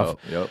fun stuff.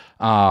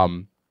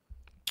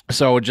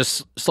 So it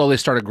just slowly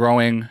started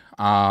growing,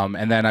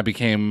 and then I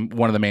became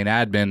one of the main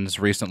admins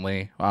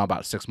recently,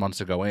 about 6 months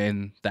ago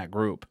in that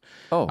group.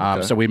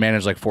 So we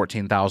managed like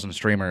 14,000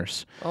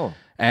 streamers.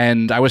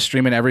 And I was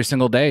streaming every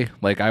single day,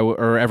 like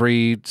or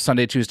every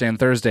Sunday, Tuesday, and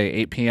Thursday,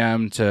 8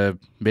 p.m. to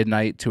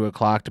midnight, 2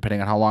 o'clock,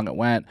 depending on how long it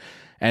went.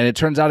 And it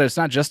turns out it's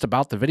not just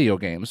about the video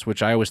games,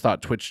 which I always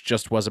thought Twitch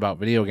just was about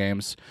video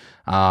games.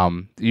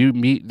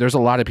 There's a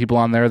lot of people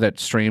on there that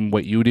stream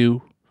what you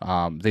do.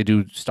 They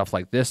do stuff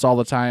like this all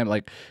the time.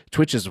 Like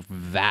Twitch is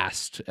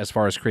vast as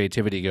far as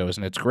creativity goes,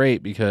 and it's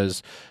great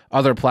because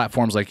other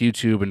platforms like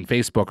YouTube and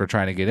Facebook are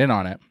trying to get in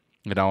on it,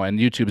 you know, and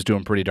YouTube's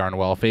doing pretty darn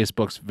well.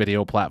 Facebook's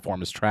video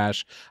platform is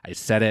trash. I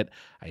said it.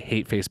 I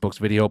hate Facebook's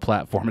video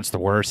platform. It's the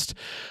worst.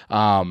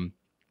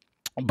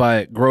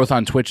 But growth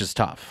on Twitch is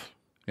tough.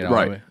 You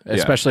know,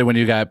 especially when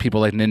you got people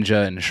like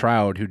Ninja and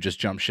Shroud who just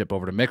jumped ship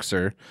over to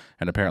Mixer,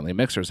 and apparently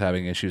Mixer's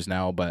having issues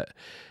now, but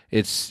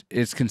it's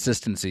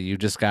consistency. You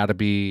just got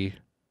to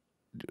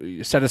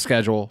set a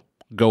schedule,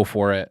 go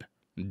for it,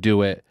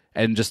 do it,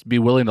 and just be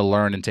willing to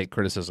learn and take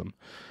criticism.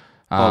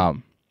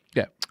 Oh,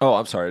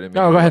 I'm sorry. I didn't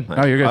mean go ahead.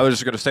 No, you're good. I was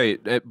just going to say,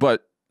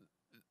 but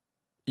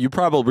you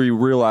probably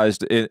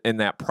realized in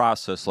that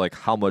process like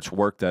how much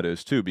work that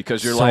is too,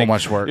 because you're so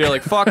much work. You're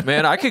like, fuck,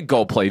 man, I could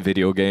go play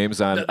video games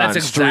on that's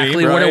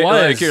exactly stream, what it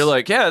was. Like, you're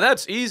like, yeah,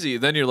 that's easy.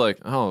 Then you're like,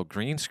 oh,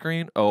 green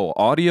screen, oh,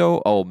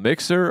 audio, oh,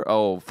 mixer,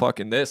 oh,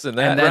 fucking this and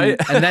that,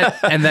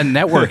 and then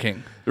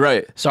networking.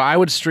 Right. So I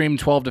would stream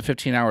 12 to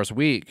 15 hours a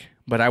week,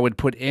 but I would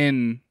put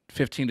in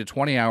 15 to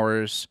 20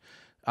 hours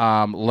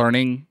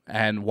learning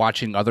and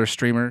watching other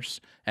streamers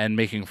and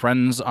making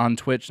friends on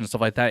Twitch and stuff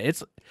like that.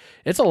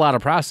 It's a lot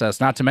of process,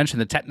 not to mention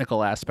the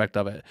technical aspect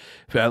of it.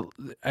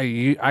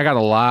 I got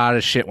a lot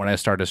of shit when I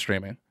started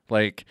streaming,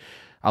 like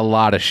a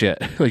lot of shit.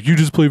 Like, you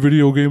just play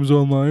video games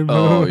online?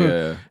 Oh,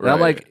 yeah. And I'm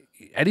like,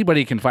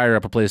 anybody can fire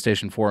up a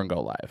PlayStation 4 and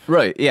go live.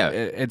 Right, yeah.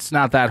 It's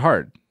not that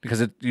hard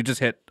because you just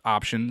hit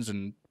options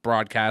and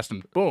broadcast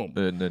and boom.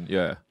 And then,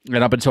 yeah.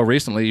 And up until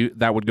recently,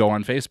 that would go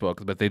on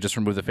Facebook, but they just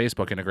removed the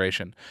Facebook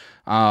integration.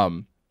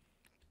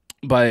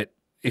 But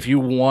if you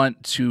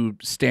want to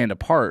stand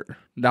apart,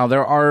 now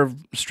there are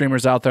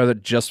streamers out there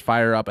that just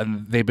fire up,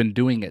 and they've been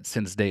doing it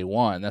since day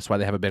one. That's why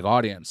they have a big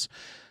audience.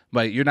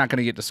 But you're not going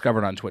to get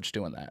discovered on Twitch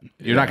doing that.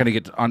 You're not going to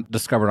get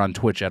discovered on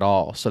Twitch at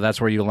all. So that's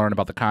where you learn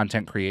about the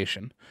content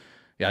creation.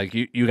 Yeah, like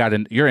your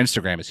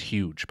Instagram is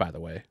huge, by the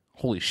way.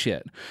 Holy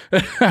shit.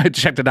 I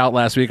checked it out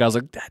last week. I was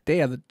like,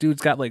 damn, the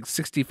dude's got like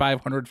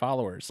 6,500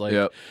 followers.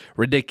 Like,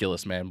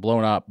 ridiculous, man.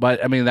 Blown up.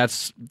 But, I mean,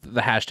 that's the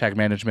hashtag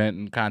management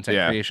and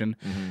content creation.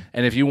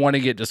 And if you want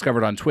to get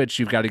discovered on Twitch,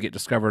 you've got to get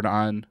discovered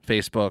on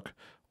Facebook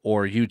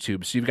or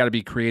YouTube. So you've got to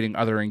be creating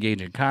other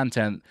engaging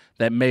content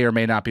that may or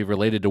may not be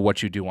related to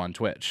what you do on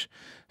Twitch.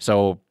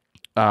 So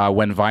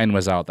when Vine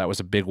was out, that was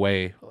a big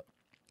way.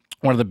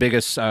 One of the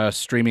biggest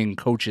streaming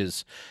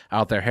coaches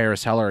out there,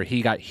 Harris Heller,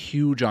 he got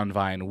huge on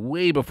Vine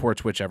way before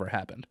Twitch ever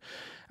happened.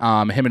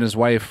 Him and his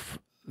wife,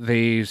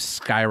 they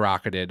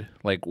skyrocketed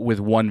like with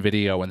one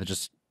video, and they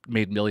just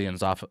made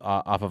millions off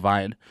of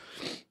Vine.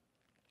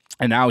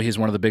 And now he's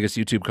one of the biggest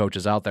YouTube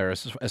coaches out there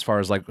as far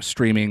as like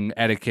streaming,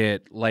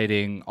 etiquette,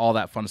 lighting, all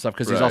that fun stuff,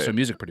 because he's also a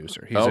music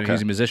producer. He's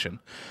a musician.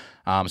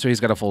 So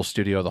he's got a full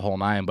studio, the whole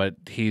nine, but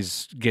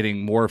he's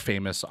getting more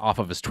famous off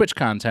of his Twitch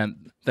content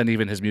than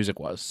even his music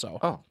was.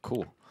 So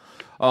cool.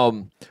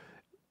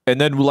 And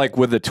then like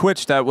with the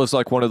Twitch, that was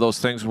like one of those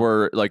things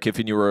where like if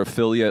you were an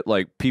affiliate,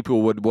 like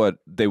people would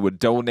they would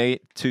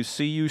donate to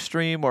see you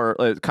stream, or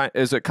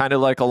is it kind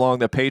of like along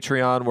the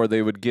Patreon where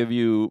they would give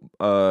you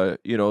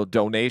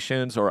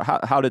donations, or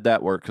how did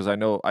that work? Because I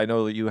know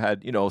that you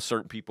had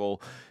certain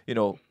people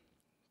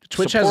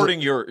Twitch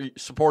supporting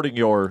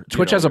your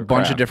Twitch has a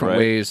bunch craft, of different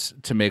ways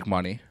to make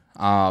money.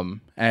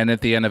 And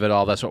at the end of it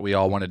all, that's what we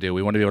all want to do.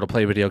 We want to be able to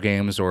play video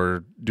games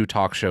or do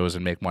talk shows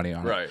and make money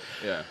on it. Right.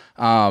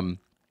 Yeah.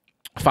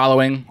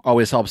 Following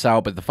always helps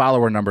out, but the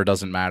follower number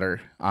doesn't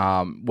matter.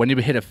 When you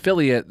hit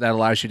affiliate, that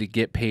allows you to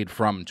get paid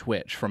from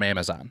Twitch, from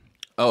Amazon.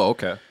 Oh,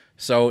 okay.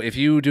 So if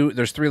you do,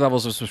 there's 3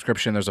 levels of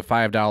subscription. There's a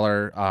 $5,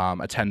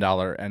 a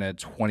 $10, and a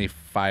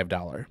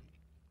 $25.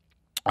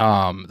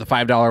 The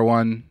 $5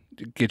 one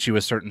gets you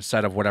a certain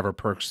set of whatever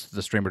perks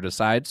the streamer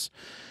decides.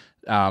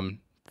 The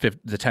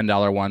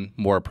 $10 one,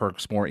 more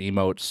perks, more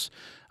emotes.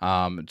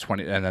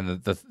 20, and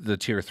then the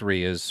tier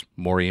 3 is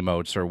more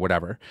emotes or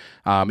whatever.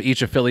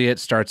 Each affiliate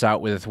starts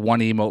out with 1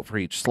 emote for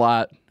each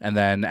slot, and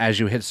then as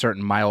you hit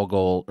certain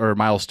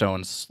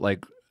milestones,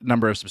 like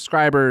number of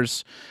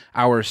subscribers,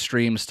 hours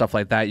streamed, stuff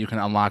like that, you can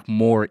unlock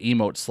more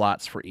emote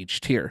slots for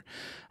each tier.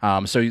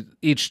 So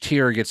each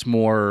tier gets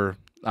more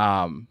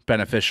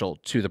beneficial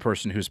to the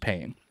person who's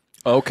paying.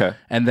 Okay.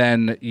 And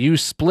then you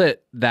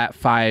split that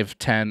 $5,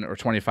 $10, or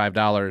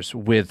 $25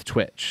 with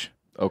Twitch.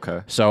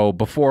 Okay.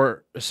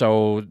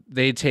 So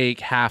they take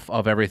half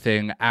of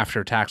everything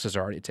after taxes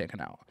are already taken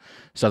out.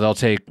 So they'll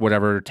take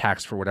whatever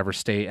tax for whatever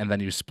state, and then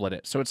you split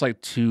it. So it's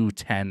like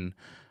 $2.10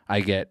 I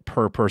get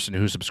per person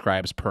who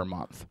subscribes per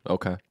month.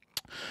 Okay.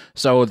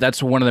 So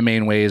that's one of the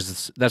main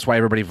ways. That's why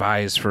everybody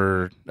vies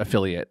for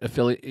affiliate.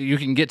 You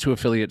can get to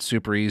affiliate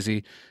super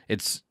easy.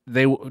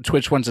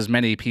 Twitch wants as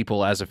many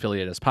people as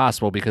affiliate as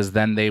possible because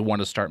then they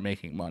want to start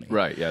making money.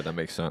 Right. Yeah, that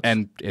makes sense.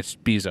 And it's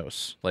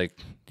Bezos. Like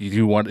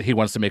he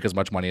wants to make as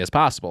much money as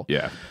possible.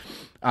 Yeah.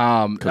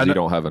 Because you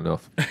don't have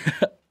enough.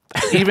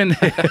 Even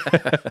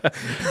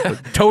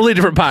totally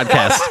different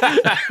podcast.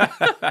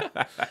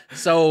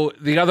 So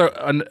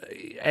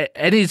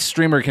any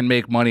streamer can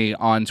make money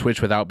on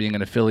Twitch without being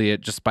an affiliate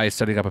just by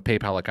setting up a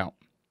PayPal account.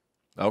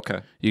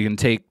 Okay. You can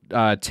take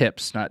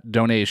tips, not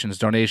donations.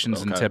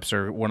 Donations and tips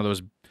are one of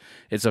those.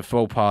 It's a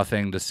faux pas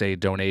thing to say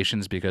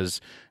donations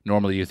because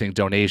normally you think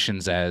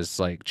donations as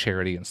like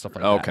charity and stuff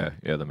like that. Okay.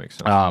 Yeah, that makes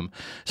sense.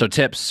 So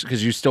tips,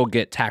 because you still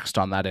get taxed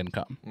on that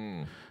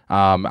income.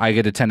 I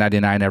get a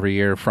 1099 every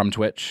year from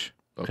Twitch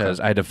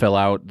because I had to fill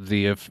out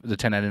the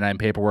 1099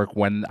 paperwork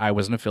when I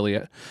was an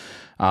affiliate.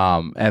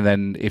 And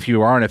then if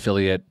you are an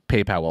affiliate,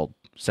 PayPal will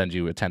send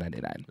you a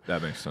 1099.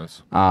 That makes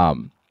sense.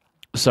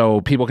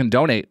 So people can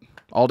donate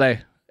all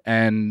day,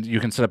 and you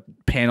can set up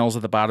panels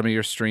at the bottom of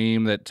your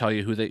stream that tell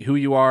you who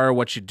you are,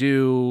 what you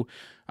do,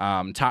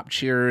 top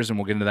cheers, and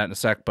we'll get into that in a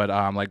sec. But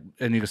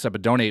and you can set up a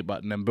donate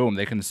button, and boom,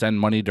 they can send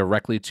money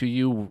directly to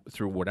you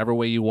through whatever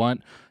way you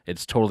want.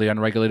 It's totally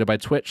unregulated by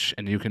Twitch,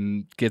 and you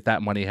can get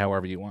that money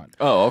however you want.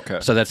 Oh, okay.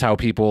 So that's how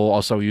people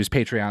also use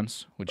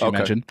Patreons, which you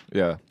mentioned.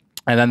 Yeah.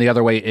 And then the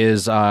other way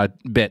is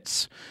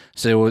bits.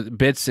 So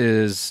bits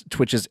is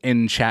Twitch's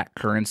in-chat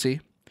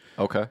currency.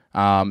 Okay.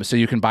 So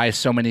you can buy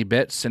so many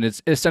bits, and it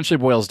essentially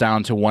boils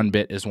down to 1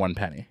 bit is 1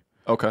 penny.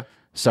 Okay.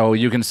 So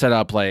you can set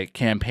up like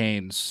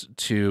campaigns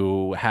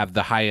to have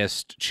the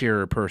highest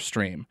cheer per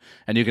stream,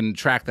 and you can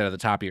track that at the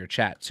top of your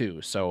chat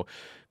too. So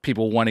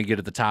people want to get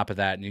at the top of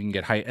that, and you can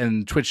get hype.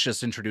 And Twitch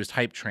just introduced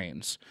hype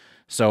trains,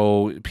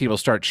 so people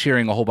start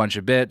cheering a whole bunch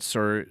of bits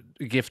or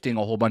gifting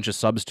a whole bunch of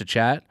subs to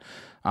chat.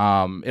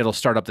 It'll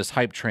start up this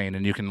hype train,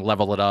 and you can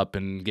level it up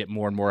and get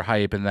more and more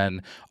hype, and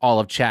then all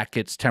of chat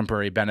gets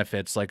temporary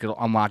benefits, like it'll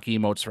unlock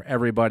emotes for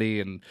everybody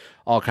and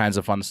all kinds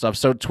of fun stuff.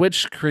 So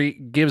Twitch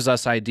gives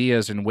us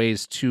ideas and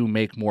ways to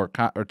make more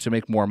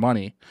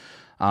money,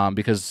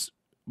 because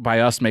by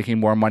us making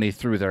more money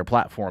through their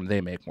platform, they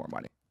make more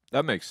money.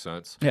 That makes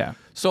sense. Yeah.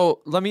 So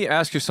let me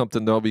ask you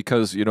something though,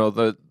 because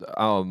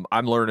I'm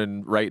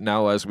learning right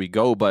now as we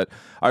go. But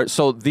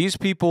so these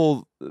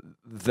people,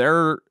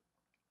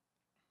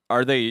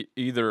 are they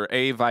either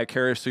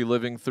vicariously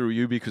living through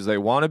you because they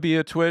want to be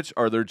a Twitch,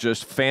 or they're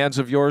just fans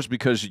of yours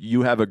because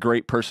you have a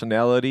great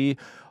personality,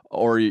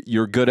 or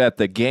you're good at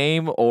the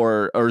game,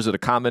 or is it a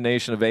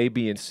combination of A,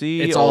 B, and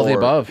C? It's all of the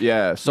above.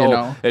 Yeah.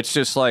 So it's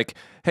just like,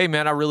 hey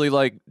man, I really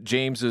like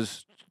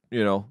James's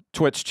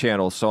Twitch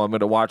channel, so I'm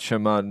going to watch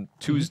him on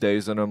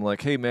Tuesdays, and I'm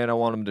like, hey man, I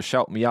want him to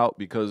shout me out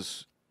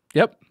because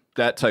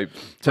that type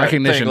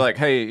recognition thing, like,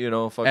 hey,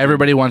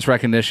 everybody wants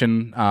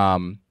recognition.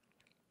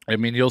 I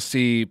mean, you'll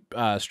see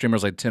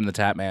streamers like Tim the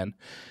Tapman.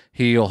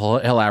 He'll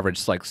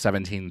average like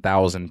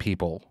 17,000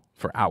 people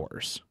for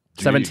hours.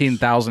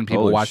 17,000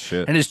 people Holy watch,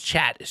 shit. and his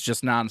chat is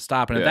just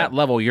nonstop. And at that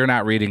level, you're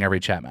not reading every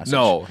chat message.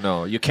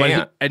 No, you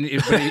can't. But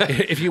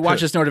if you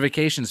watch his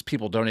notifications,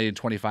 people donating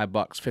 $25,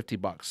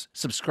 $50,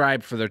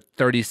 subscribe for their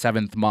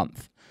 37th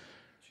month.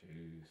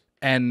 Jeez.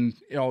 And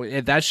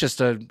that's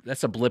just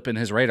a blip in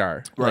his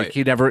radar. Right. Like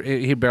he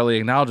barely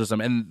acknowledges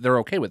them, and they're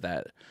okay with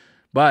that.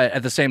 But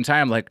at the same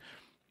time, like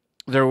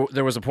there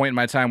was a point in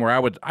my time where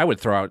I would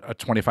throw out a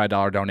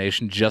 $25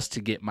 donation just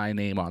to get my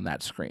name on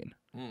that screen.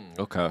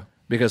 Okay.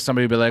 Because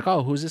somebody would be like,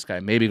 oh, who's this guy?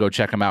 Maybe go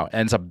check him out.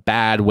 And it's a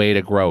bad way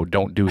to grow.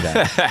 Don't do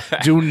that.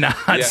 Do not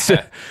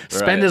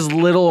spend as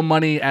little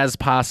money as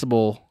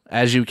possible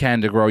as you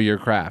can to grow your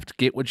craft.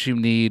 Get what you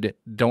need.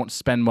 Don't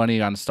spend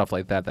money on stuff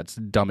like that. That's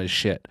dumb as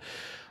shit.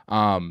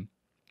 But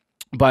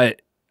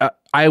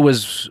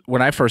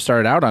when I first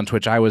started out on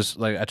Twitch, I was,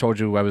 like I told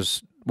you, I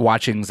was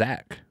watching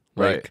Zach.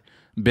 Like,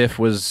 Biff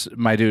was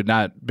my dude,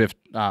 not Biff,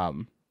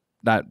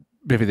 not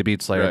Biffy the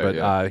Beat Slayer,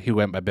 but he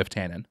went by Biff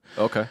Tannen.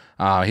 Okay.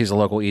 He's a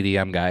local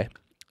EDM guy.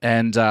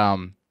 And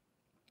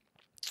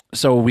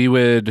so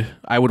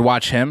I would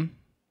watch him,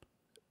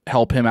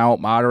 help him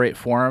out, moderate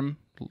for him,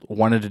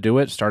 wanted to do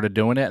it, started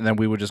doing it, and then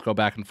we would just go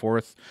back and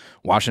forth,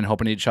 watching,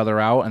 helping each other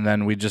out, and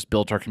then we just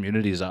built our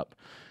communities up.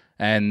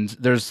 And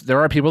there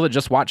are people that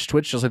just watch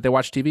Twitch just like they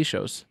watch TV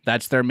shows.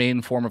 That's their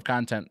main form of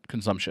content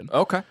consumption.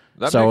 Okay.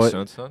 That makes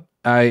sense, huh?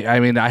 I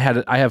mean, I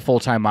have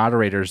full-time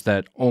moderators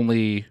that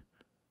only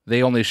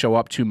show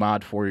up to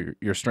mod for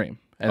your stream.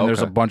 And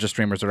there's a Okay. bunch of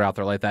streamers that are out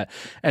there like that.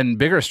 And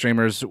bigger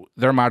streamers,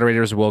 their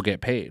moderators will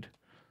get paid.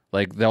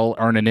 Like they'll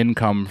earn an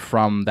income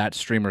from that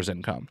streamer's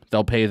income.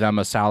 They'll pay them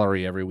a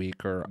salary every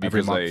week or every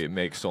Because month. they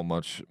make so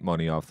much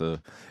money off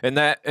the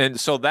and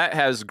so that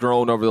has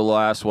grown over the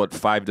last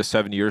 5 to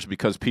 7 years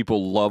because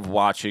people love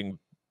watching.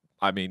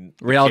 I mean,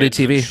 the Reality kids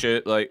and TV.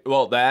 shit, like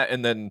that,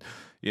 and then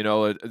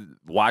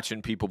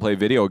watching people play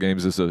video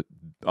games is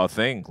a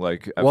thing.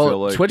 Like I feel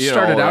like Twitch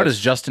started out as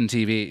Justin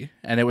TV,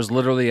 and it was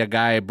literally a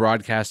guy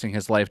broadcasting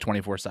his life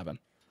 24/7.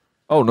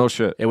 oh no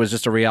shit. It was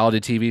just a reality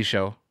TV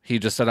show. He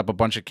just set up a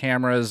bunch of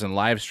cameras and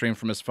live streamed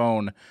from his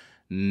phone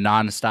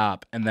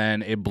nonstop, and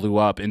then it blew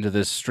up into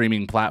this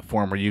streaming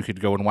platform where you could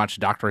go and watch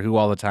Doctor Who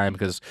all the time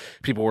because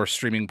people were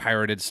streaming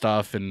pirated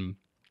stuff and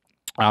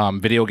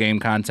video game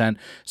content.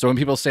 So when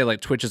people say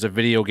like Twitch is a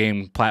video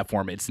game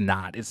platform, it's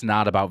not. It's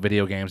not about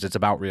video games. It's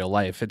about real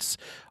life. It's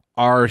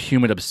our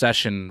human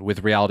obsession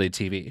with reality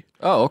TV.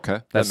 Oh, okay.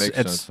 That That's makes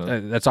sense.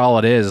 Then. that's all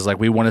it is. Like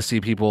we want to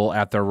see people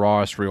at their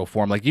rawest, real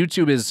form. Like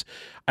YouTube is,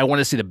 I want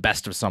to see the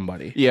best of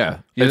somebody. Yeah,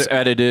 it's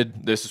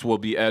edited. This will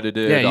be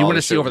edited. Yeah, you all want to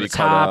this see shit over will the be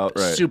cut top, out,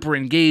 right. super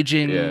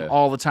engaging Yeah.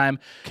 all the time.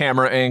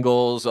 Camera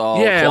angles,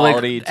 all Yeah,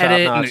 quality, like top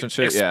edit notch and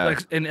shit. Yeah,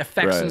 and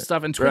effects and Right.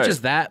 stuff. And Twitch Right.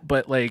 is that,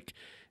 but like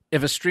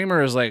if a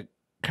streamer is like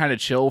kind of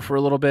chill for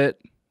a little bit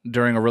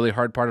during a really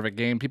hard part of a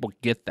game, people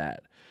get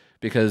that.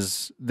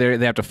 Because they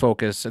have to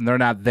focus and they're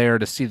not there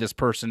to see this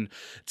person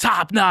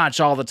top notch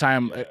all the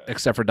time,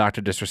 except for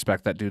Dr.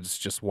 Disrespect. That dude's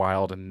just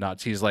wild and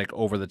nuts. He's like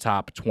over the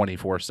top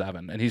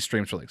 24/7, and he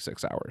streams for like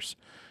 6 hours.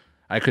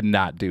 I could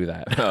not do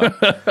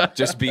that.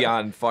 just be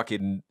on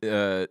fucking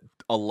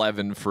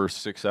 11 for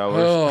 6 hours.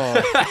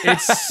 Oh,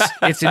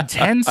 it's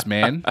intense,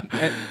 man.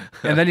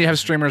 And then you have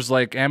streamers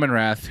like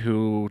Ammonrath,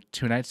 who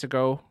 2 nights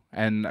ago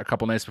and a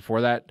couple nights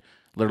before that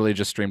literally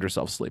just streamed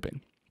herself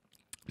sleeping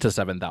to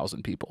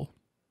 7,000 people.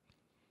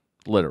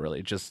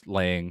 Literally just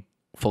laying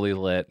fully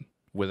lit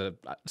with a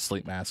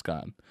sleep mask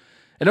on.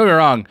 And don't get me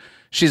wrong,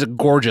 she's a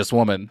gorgeous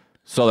woman.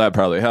 So that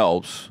probably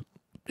helps.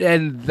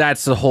 And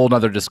that's a whole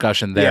nother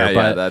discussion there. Yeah,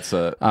 but that's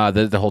a.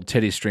 the whole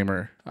titty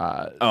streamer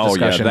Oh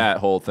discussion. yeah, that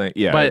whole thing.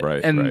 Yeah, But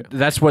right. and right.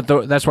 that's what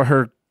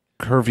her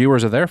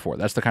viewers are there for.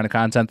 That's the kind of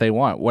content they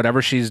want.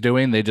 Whatever she's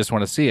doing, they just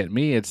want to see it.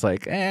 Me, it's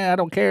like, I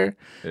don't care.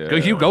 Yeah.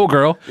 You go,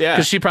 girl. Yeah.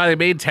 Because she probably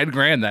made 10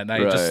 grand that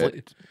night. Just Right.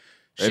 sleep.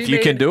 If you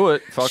can do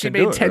it, fucking She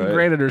do made it, 10 right?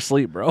 grand in her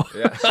sleep, bro.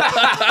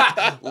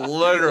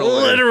 Literally,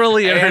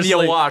 Literally in her and you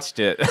sleep. watched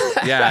it.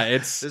 Yeah,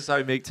 it's This is how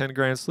you make 10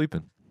 grand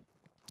sleeping.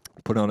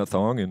 Put on a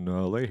thong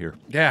and lay here.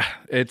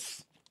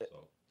 it's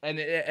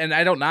and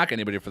I don't knock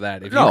anybody for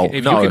that. If No,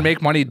 you no. can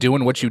make money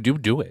doing what you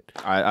do it.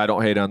 I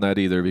don't hate on that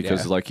either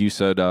because, Yeah. like you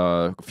said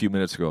a few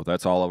minutes ago,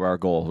 that's all of our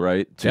goal,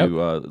 right? To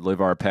live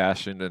our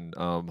passion and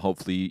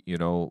hopefully,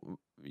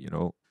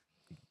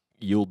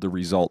 yield the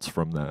results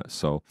from that.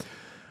 So,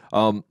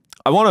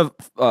 I want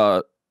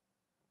to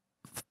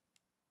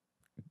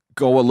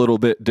go a little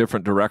bit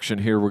different direction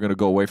here. We're going to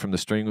go away from the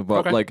streaming,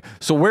 but Okay.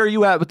 so where are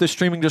you at with the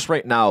streaming just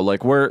right now?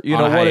 Like where,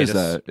 On what is hiatus.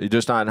 that? You're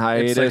just on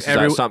hiatus? like Is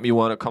that something you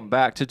want to come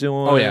back to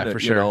doing? Oh yeah, for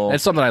sure.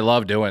 It's something I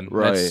love doing.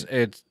 Right.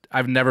 It's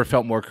I've never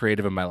felt more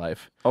creative in my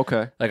life.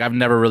 Okay. Like I've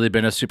never really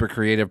been a super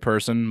creative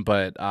person,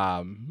 but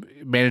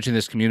managing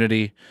this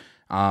community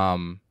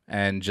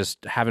and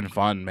just having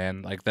fun,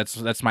 man. Like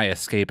that's my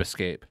escape.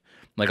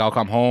 Like I'll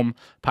come home,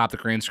 pop the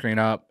green screen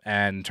up,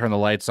 and turn the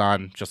lights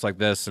on just like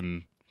this,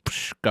 and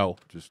go.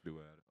 Just do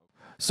it.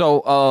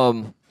 So,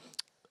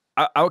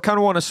 I kind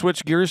of want to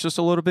switch gears just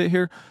a little bit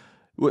here.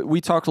 We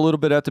talked a little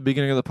bit at the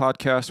beginning of the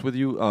podcast with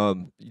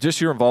you,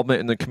 just your involvement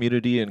in the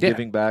community and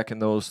giving back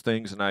and those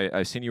things. And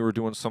I seen you were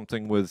doing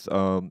something with,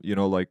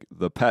 like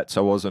the pets.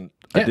 I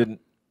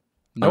didn't.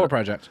 Noah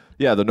Project.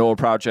 Yeah, the Noah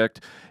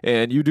Project,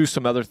 and you do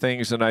some other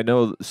things. And I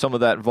know some of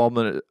that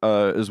involvement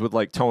is with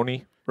like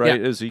Tony.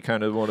 Right? Yeah. Is he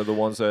kind of one of the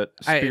ones that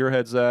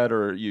spearheads that,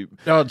 or you?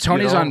 No,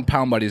 Tony's on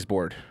Pound Buddy's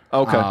board.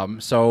 Okay.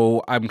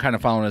 So I'm kind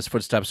of following his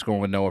footsteps going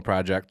with Noah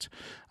Project.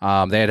 They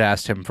had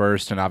asked him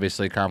first, and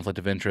obviously conflict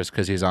of interest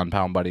because he's on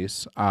Pound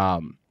Buddies.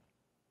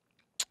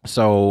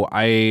 So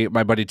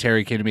my buddy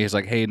Terry came to me. He's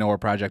like, "Hey, Noah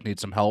Project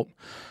needs some help."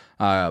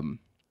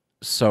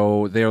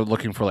 So they're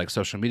looking for like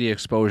social media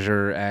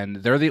exposure, and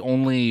they're the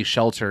only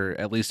shelter,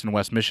 at least in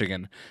West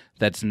Michigan,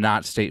 that's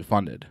not state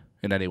funded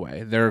in any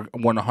way. They're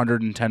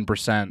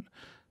 110%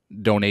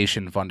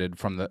 donation funded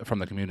from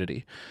the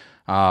community.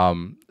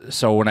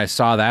 So when I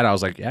saw that, I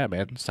was like, yeah,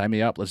 man, sign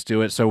me up. Let's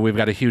do it. So we've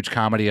got a huge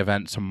comedy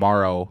event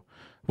tomorrow,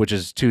 which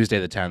is Tuesday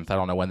the 10th. I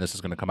don't know when this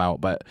is going to come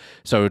out, but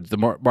so the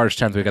March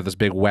 10th, we got this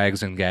big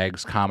Wags and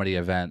Gags comedy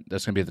event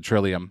that's going to be at the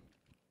Trillium,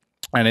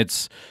 and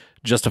it's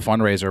just a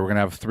fundraiser. We're going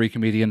to have 3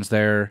 comedians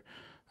there,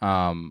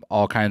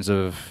 all kinds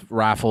of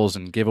raffles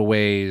and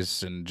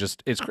giveaways, and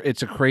just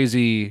it's a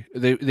crazy.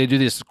 They do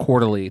this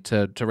quarterly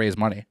to raise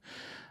money,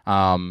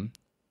 on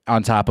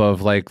top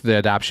of like the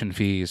adoption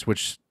fees,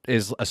 which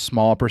is a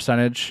small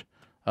percentage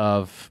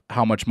of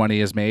how much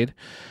money is made.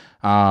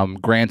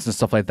 Grants and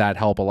stuff like that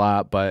help a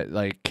lot, but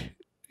like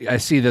I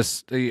see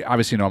this.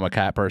 Obviously, I'm a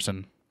cat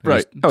person,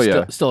 Right.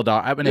 Still a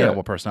dog. I'm an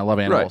animal person. I love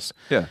animals.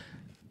 Right. Yeah.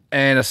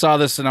 And I saw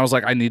this and I was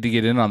like, I need to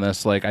get in on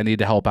this. Like, I need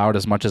to help out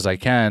as much as I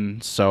can.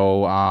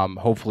 So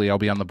hopefully I'll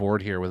be on the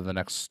board here within the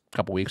next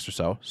couple weeks or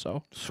so.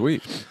 So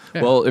sweet.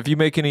 Yeah. Well, if you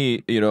make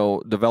any,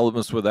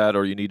 developments with that,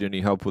 or you need any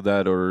help with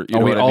that, or we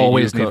what I mean,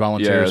 always need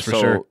volunteers for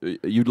sure.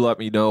 You'd let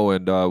me know,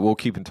 and we'll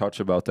keep in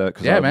touch about that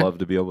because I'd love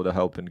to be able to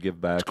help and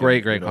give back. It's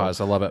great cause.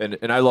 I love it.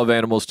 And I love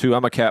animals too.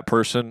 I'm a cat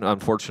person.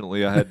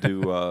 Unfortunately, I had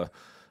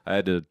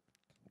to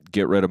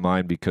get rid of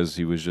mine because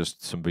he was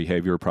just some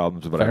behavior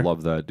problems. But I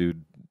love that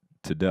dude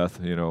to death,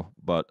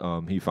 but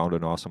he found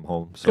an awesome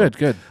home. So,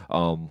 good.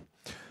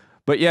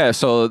 But yeah,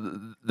 so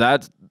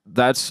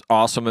that's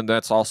awesome, and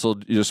that's also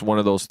just one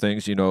of those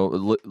things,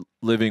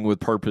 living with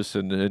purpose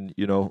and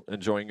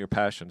enjoying your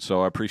passion.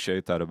 So I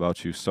appreciate that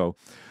about you. So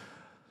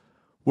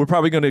we're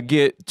probably going to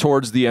get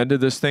towards the end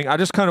of this thing. I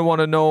just kind of want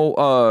to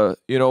know,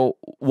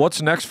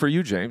 what's next for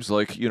you, James?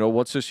 Like,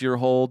 what's this year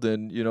hold,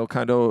 and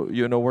kind of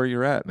where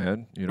you're at,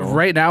 man.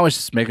 Right now it's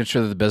just making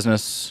sure that the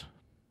business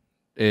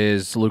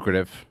is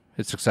lucrative.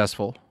 It's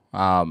successful.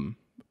 One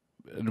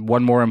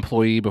more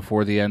employee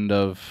before the end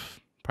of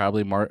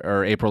probably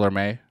April or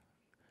May.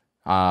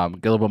 Get a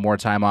little bit more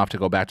time off to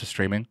go back to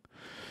streaming.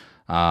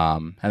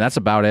 And that's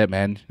about it,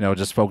 man.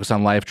 Just focus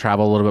on life,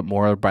 travel a little bit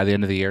more by the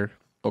end of the year.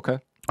 Okay.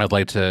 I'd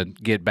like to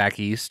get back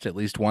east at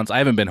least once. I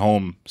haven't been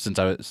home since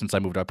I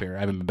moved up here. I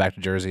haven't been back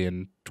to Jersey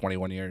in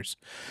 21 years.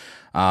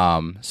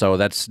 So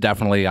that's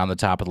definitely on the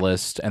top of the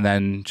list. And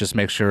then just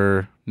make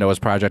sure Noah's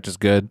project is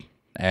good.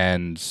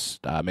 And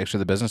make sure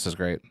the business is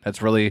great.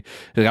 That's really,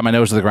 I got my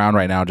nose to the ground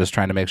right now, just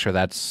trying to make sure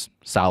that's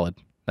solid.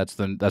 That's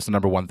the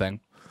number one thing.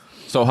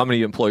 So how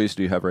many employees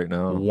do you have right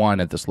now?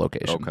 One at this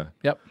location. Okay.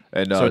 Yep.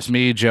 And so it's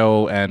me,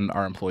 Joe, and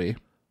our employee.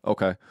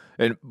 Okay.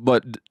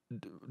 But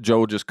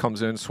Joe just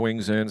comes in,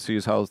 swings in,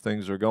 sees how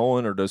things are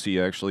going, or does he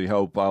actually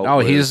help out? Oh,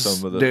 with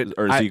some of the,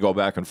 or does he go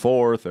back and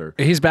forth? Or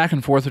he's back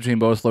and forth between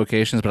both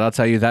locations. But I'll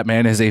tell you, that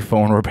man is a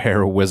phone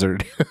repair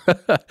wizard.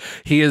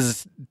 He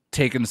has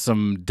taken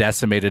some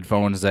decimated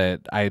phones that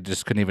I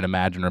just couldn't even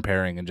imagine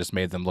repairing and just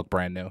made them look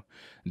brand new.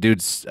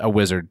 Dude's a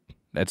wizard.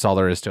 That's all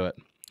there is to it.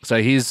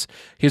 So he's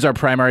our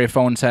primary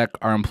phone tech.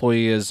 Our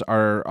employee is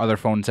our other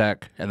phone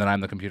tech, and then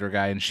I'm the computer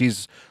guy. And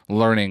she's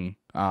learning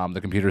the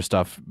computer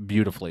stuff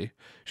beautifully.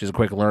 She's a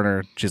quick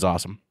learner. She's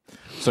awesome.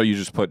 So you're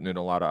just putting in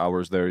a lot of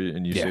hours there,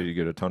 and you say you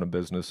get a ton of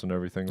business and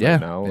everything right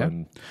now. Yeah.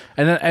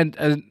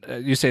 And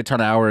you say a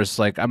ton of hours.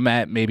 Like I'm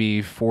at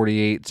maybe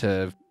 48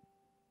 to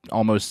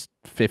almost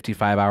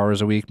 55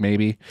 hours a week,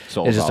 maybe.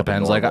 So it just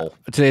depends. Like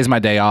today's my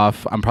day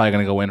off. I'm probably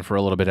gonna go in for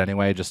a little bit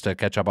anyway, just to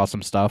catch up on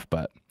some stuff.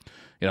 But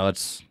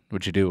that's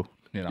what you do.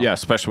 Yeah,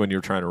 especially when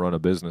you're trying to run a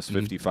business.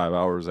 55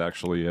 hours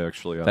actually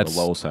on the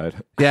low side.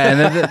 Yeah, and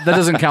that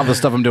doesn't count the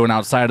stuff I'm doing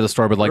outside of the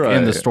store, but like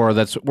in the store,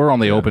 we're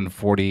only open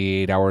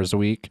 48 hours a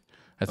week,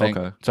 I think.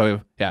 Okay.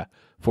 So yeah,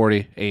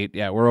 48.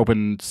 Yeah, we're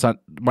open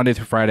Monday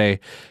through Friday,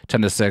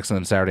 10 to 6, and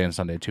then Saturday and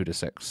Sunday, 2 to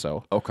 6.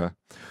 So okay.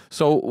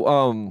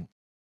 So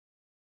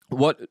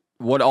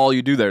what all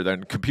you do there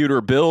then?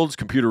 Computer builds,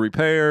 computer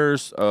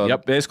repairs.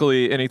 Yep.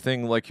 Basically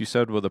anything like you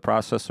said with a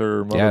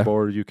processor,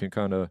 motherboard, you can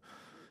kind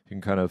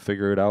of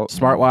figure it out.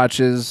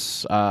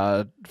 Smartwatches,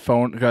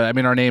 phone. I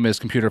mean, our name is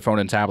Computer, Phone,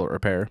 and Tablet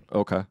Repair.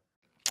 Okay.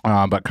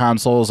 But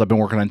consoles, I've been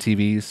working on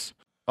TVs.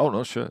 Oh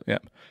no shit. Yeah.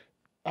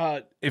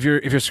 If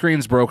your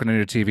screen's broken on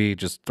your TV,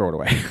 just throw it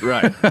away.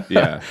 Right.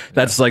 Yeah.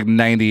 That's like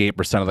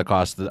 98% of the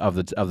cost of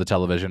the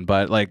television.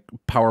 But like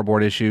power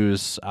board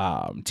issues,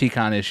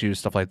 T-Con issues,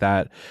 stuff like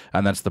that,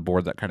 and that's the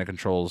board that kind of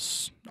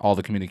controls all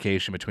the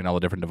communication between all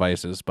the different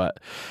devices. But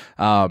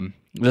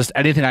just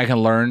anything I can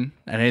learn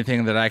and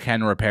anything that I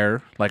can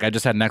repair. Like I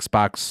just had an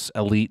Xbox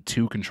Elite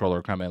 2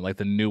 controller come in, like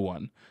the new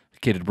one. The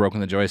kid had broken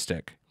the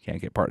joystick. Can't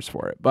get parts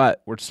for it,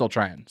 but we're still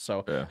trying.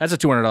 So that's a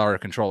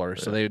 $200 controller.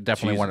 So they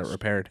definitely want it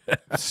repaired.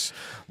 That's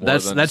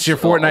your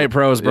Fortnite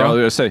pros, bro. Yeah, I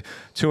was gonna say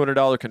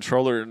 $200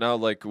 controller. Now,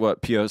 like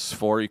what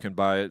PS4, you can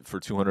buy it for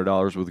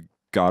 $200 with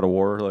God of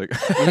War. Like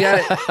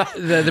yeah,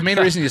 the main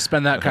reason you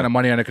spend that kind of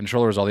money on a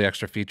controller is all the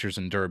extra features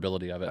and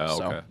durability of it. Oh,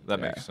 so okay, that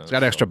makes sense. It's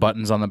got extra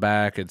buttons on the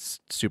back. It's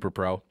super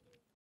pro.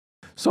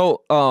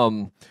 So,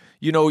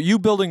 you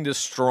building this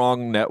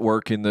strong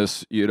network in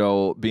this, being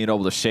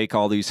able to shake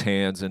all these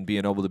hands and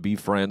being able to be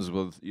friends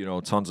with,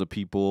 tons of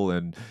people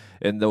and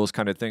those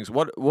kind of things.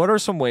 What are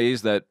some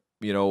ways that,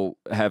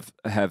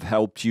 have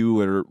helped you,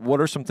 or what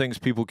are some things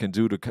people can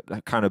do to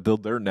kind of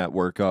build their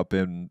network up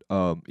and,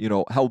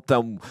 help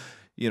them,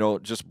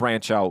 just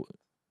branch out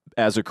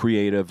as a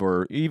creative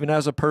or even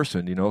as a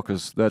person,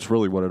 because that's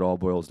really what it all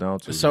boils down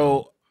to.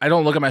 So I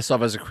don't look at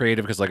myself as a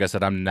creative because, like I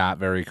said, I'm not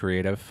very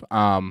creative.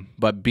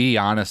 But be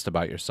honest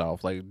about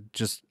yourself. Like,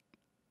 just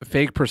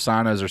fake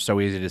personas are so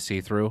easy to see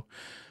through.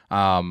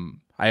 I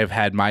have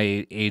had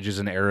my ages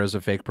and eras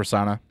of fake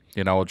persona,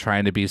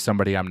 trying to be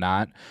somebody I'm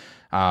not.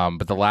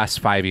 But the last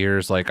 5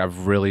 years, like,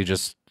 I've really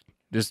just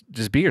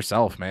be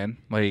yourself, man.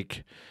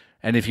 Like,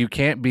 and if you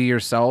can't be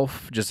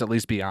yourself, just at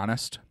least be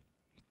honest.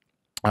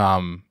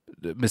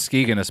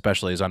 Muskegon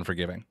especially is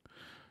unforgiving.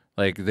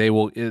 Like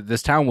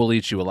this town will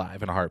eat you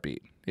alive in a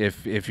heartbeat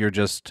if you're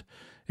just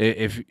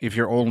If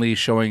you're only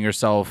showing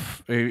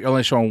yourself, you're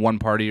only showing one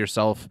part of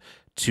yourself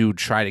to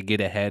try to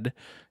get ahead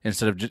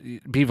instead of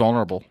just be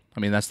vulnerable. I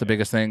mean, that's the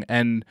biggest thing.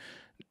 And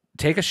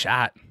take a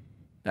shot.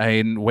 I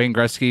mean, Wayne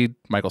Gretzky,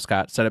 Michael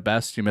Scott said it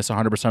best. You miss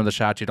 100% of the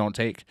shots you don't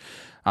take.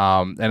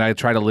 And I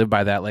try to live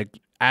by that. Like,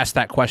 ask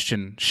that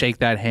question, shake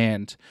that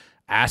hand,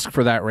 ask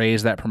for that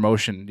raise, that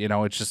promotion. You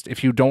know, it's just,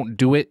 if you don't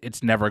do it,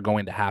 it's never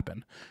going to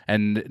happen.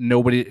 And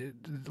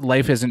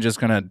life isn't just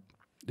going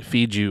to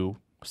feed you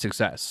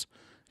success.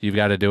 You've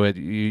got to do it.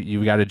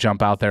 You've got to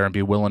jump out there and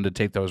be willing to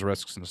take those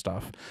risks and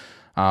stuff.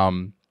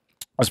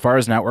 As far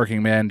as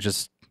networking, man,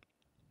 just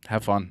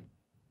have fun.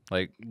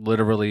 Like,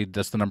 literally,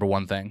 that's the number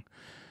one thing.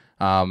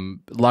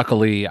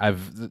 Luckily,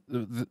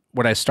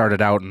 when I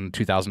started out in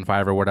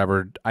 2005 or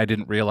whatever, I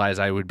didn't realize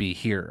I would be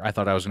here. I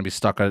thought I was going to be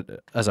stuck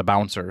as a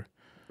bouncer,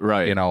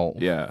 right? You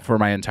know, for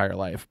my entire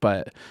life.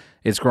 But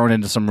it's grown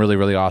into some really,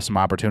 really awesome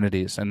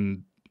opportunities.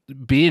 And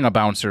being a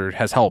bouncer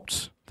has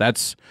helped.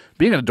 That's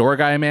being a door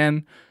guy,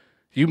 man.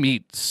 You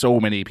meet so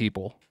many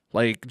people.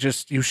 Like,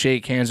 just you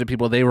shake hands with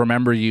people, they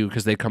remember you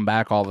because they come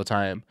back all the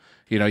time.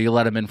 You know, you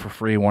let them in for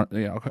free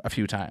a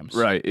few times.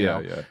 Right. Yeah.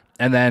 You know? Yeah.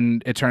 And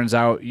then it turns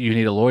out you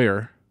need a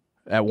lawyer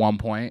at one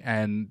point,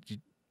 and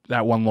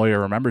that one lawyer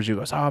remembers you.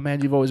 Goes, "Oh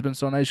man, you've always been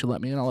so nice. You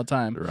let me in all the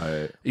time."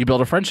 Right. You build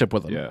a friendship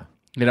with them. Yeah.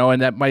 You know,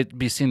 and that might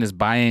be seen as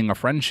buying a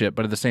friendship,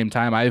 but at the same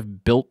time,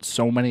 I've built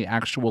so many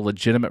actual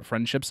legitimate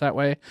friendships that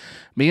way.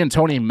 Me and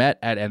Tony met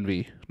at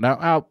Envy.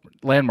 Now,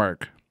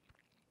 Landmark.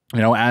 You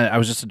know, I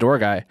was just a door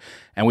guy,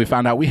 and we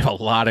found out we have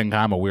a lot in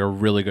common. We were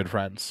really good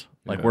friends.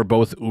 Like, we're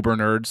both uber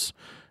nerds.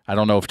 I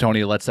don't know if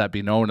Tony lets that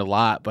be known a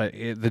lot, but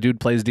the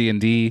dude plays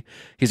D&D.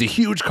 He's a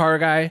huge car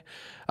guy.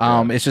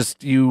 It's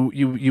just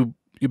you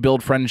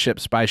build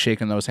friendships by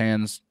shaking those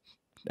hands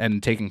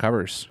and taking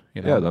covers.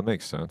 You know? Yeah, that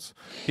makes sense.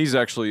 He's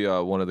actually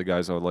one of the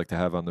guys I would like to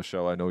have on the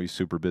show. I know he's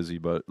super busy,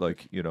 but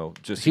like, you know,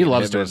 just he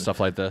loves doing stuff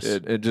like this.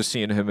 And just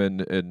seeing him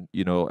and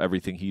you know,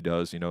 everything he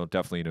does, you know,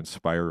 definitely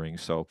inspiring.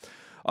 So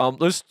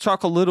let's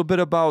talk a little bit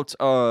about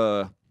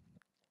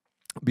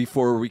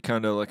before we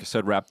kind of, like I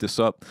said, wrap this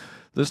up.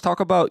 Let's talk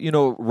about, you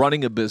know,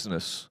 running a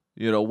business.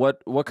 You know,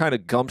 what kind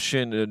of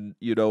gumption and,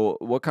 you know,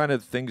 what kind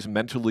of things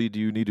mentally do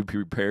you need to be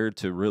prepared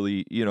to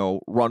really, you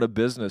know, run a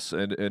business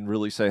and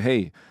really say,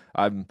 hey,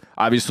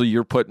 obviously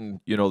you're putting,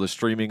 you know, the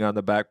streaming on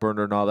the back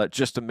burner and all that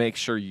just to make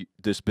sure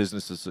this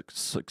business is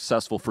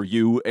successful for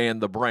you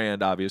and the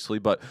brand, obviously.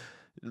 But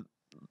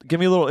give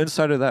me a little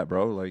insight of that,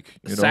 bro. Like,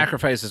 you know,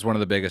 sacrifice is one of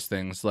the biggest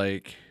things.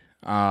 Like,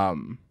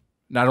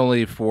 not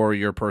only for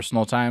your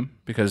personal time,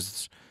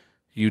 because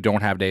you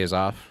don't have days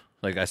off.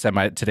 Like I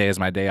said, today is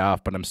my day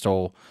off, but I'm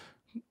still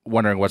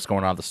wondering what's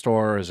going on at the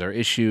store. Is there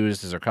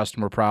issues? Is there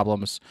customer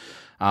problems?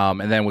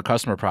 And then with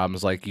customer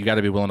problems, like, you got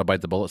to be willing to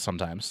bite the bullet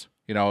sometimes.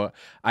 You know,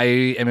 I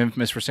am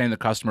infamous for saying the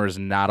customer is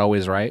not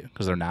always right,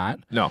 because they're not.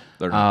 No,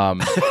 they're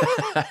not.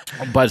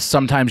 But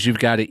sometimes you've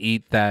got to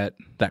eat that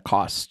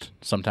cost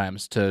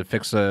sometimes to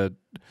fix a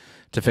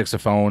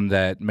phone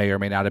that may or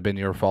may not have been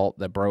your fault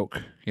that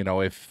broke. You know,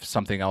 if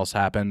something else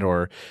happened,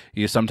 or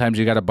sometimes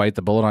you got to bite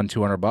the bullet on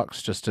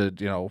 $200 just to,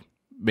 you know,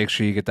 make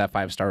sure you get that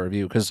 5-star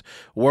review, because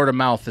word of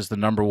mouth is the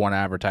 #1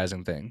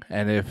 advertising thing.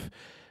 And if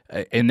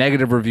a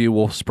negative review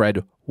will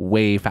spread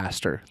way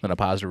faster than a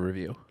positive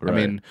review. Right. I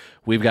mean,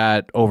 we've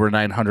got over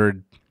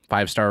 900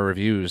 5-star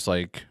reviews,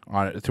 like,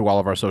 through all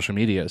of our social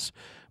medias.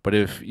 But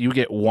if you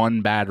get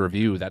one bad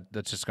review,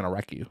 that's just going to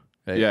wreck you.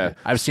 Yeah.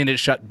 I've seen it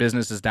shut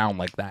businesses down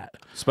like that.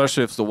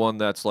 Especially if it's the one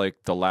that's like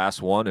the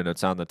last one and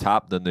it's on the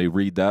top, then they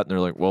read that and they're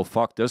like, well,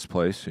 fuck this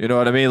place. You know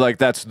what I mean? Like,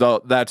 that's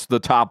the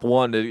top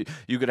one.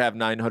 You could have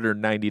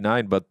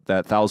 999, but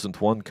that 1,000th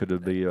one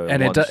could be a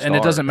and it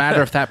doesn't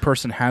matter if that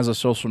person has a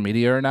social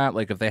media or not.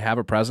 Like, if they have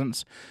a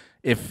presence,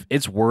 if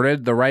it's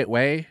worded the right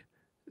way,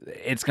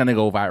 it's going to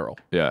go viral.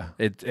 Yeah.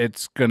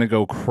 It's going to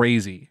go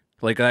crazy.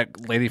 Like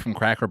that lady from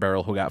Cracker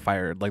Barrel who got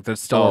fired. Like, that's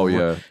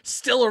still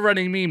still a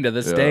running meme to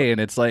this day, and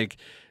it's like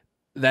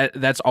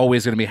that's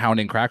always going to be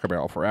hounding Cracker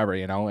Barrel forever,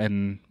 you know.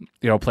 And,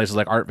 you know, places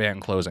like Art Van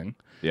closing.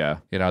 Yeah,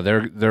 you know,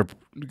 they're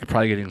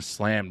probably getting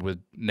slammed with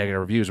negative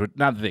reviews.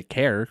 Not that they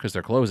care because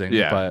they're closing.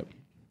 Yeah, but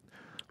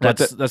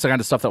that's the kind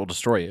of stuff that will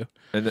destroy you.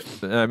 And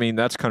I mean,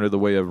 that's kind of the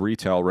way of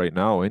retail right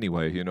now,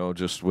 anyway. You know,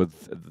 just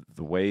with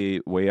the way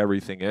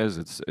everything is,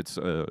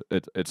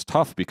 it's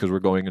tough because we're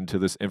going into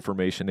this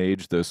information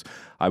age. This,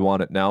 I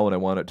want it now and I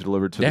want it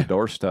delivered to the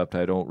doorstep.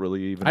 I don't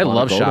really even. I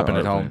love shopping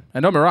at home.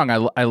 And don't get me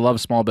wrong, I love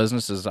small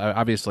businesses.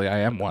 Obviously, I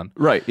am one.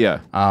 Right. Yeah.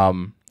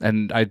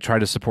 And I try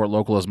to support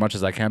local as much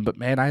as I can. But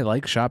man, I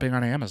like shopping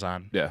on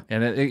Amazon. Yeah.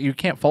 And you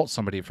can't fault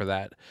somebody for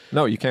that.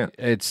 No, you can't.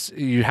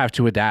 You have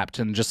to adapt,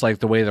 and just like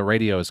the way the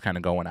radio is kind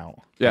of going out.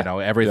 Yeah. You know,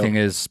 everything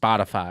is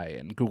Spotify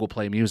and Google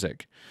Play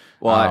Music.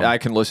 Well, I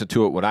can listen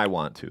to it when I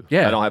want to.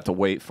 Yeah. I don't have to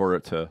wait for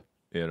it to,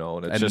 you know,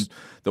 and it's just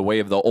the way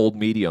of the old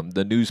medium,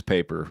 the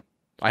newspaper.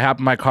 I hop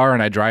in my car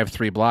and I drive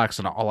 3 blocks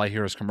and all I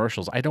hear is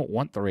commercials. I don't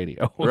want the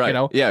radio. Right. You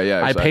know? Yeah,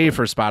 exactly. I pay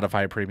for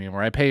Spotify Premium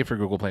or I pay for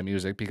Google Play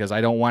Music because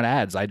I don't want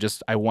ads.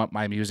 I want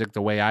my music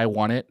the way I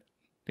want it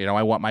You know,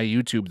 I want my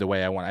YouTube the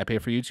way I want. I pay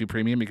for YouTube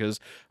Premium because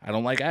I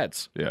don't like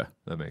ads. Yeah,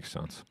 that makes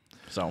sense.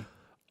 So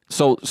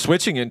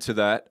switching into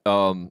that,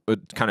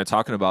 kind of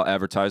talking about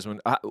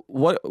advertisement.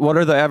 What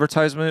are the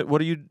advertisement?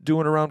 What are you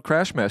doing around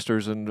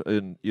Crashmasters?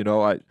 And you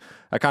know, I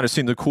kind of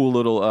seen the cool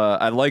little.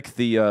 I like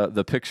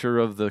the picture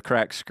of the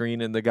cracked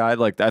screen in the guide.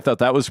 Like I thought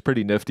that was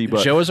pretty nifty.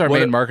 But Joe is our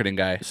main marketing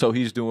guy, so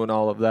he's doing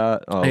all of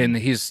that. And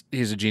he's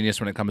a genius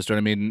when it comes to it.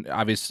 I mean,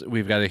 obviously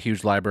we've got a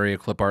huge library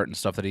of clip art and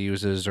stuff that he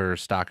uses or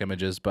stock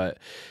images, but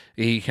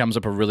he comes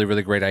up with really,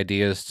 really great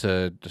ideas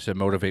to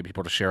motivate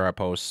people to share our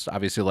posts.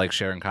 Obviously, like,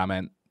 share and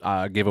comment.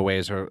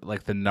 Giveaways are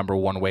like the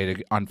 #1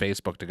 way on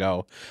Facebook to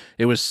go.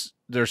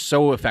 They're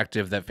so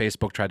effective that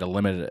Facebook tried to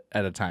limit it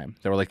at a time.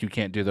 They were like, you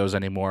can't do those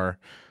anymore.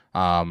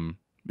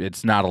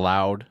 It's not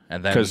allowed.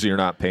 And then because you're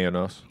not paying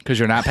us. Because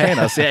you're not paying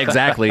us. Yeah,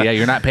 exactly. Yeah,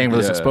 you're not paying for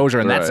this exposure,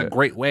 and that's a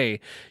great way.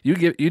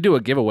 You do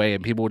a giveaway,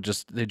 and people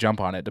they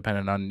jump on it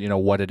depending on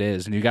what it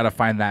is, and you got to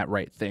find that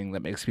right thing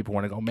that makes people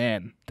want to go,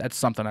 man, that's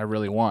something I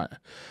really want.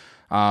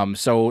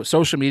 So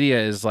social media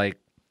is like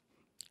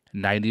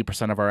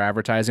 90% of our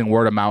advertising,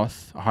 word of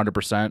mouth,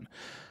 100%.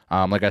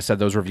 Like I said,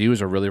 those reviews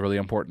are really, really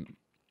important.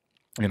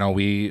 You know,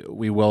 we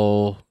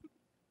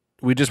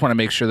just want to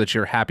make sure that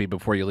you're happy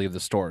before you leave the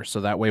store.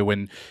 So that way,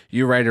 when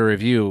you write a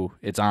review,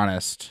 it's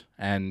honest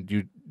and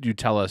you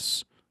tell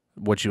us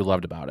what you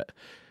loved about it.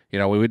 You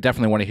know, we would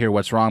definitely want to hear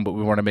what's wrong, but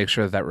we want to make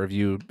sure that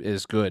review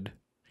is good,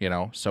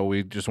 so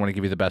we just want to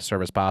give you the best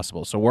service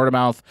possible. So word of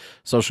mouth,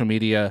 social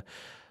media.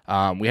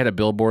 We had a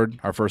billboard,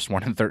 our first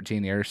one in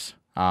 13 years.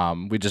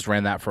 We just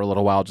ran that for a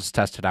little while, just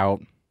test it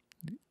out.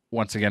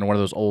 Once again, one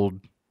of those old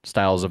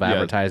styles of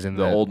advertising.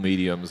 The old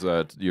mediums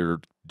that you're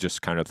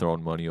just kind of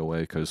throwing money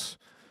away because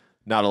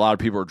not a lot of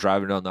people are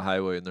driving down the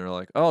highway and they're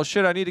like, oh,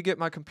 shit, I need to get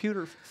my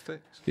computer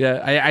fixed.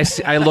 Yeah,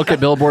 I look at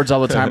billboards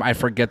all the time. I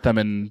forget them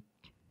in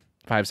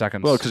 5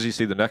 seconds. Well, because you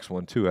see the next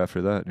one, too,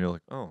 after that, and you're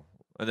like, oh.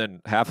 And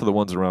then half of the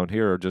ones around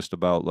here are just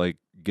about, like,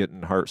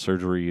 getting heart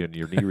surgery and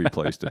your knee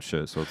replaced and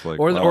shit. So it's like,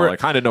 or I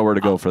kind of know where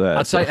to go for that.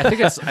 I'll tell you, I think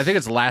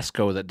it's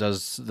Lasco that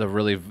does the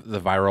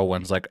viral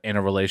ones, like in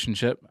a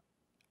relationship.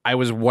 I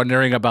was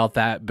wondering about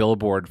that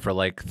billboard for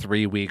like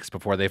 3 weeks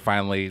before they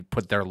finally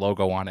put their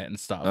logo on it and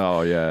stuff.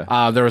 Oh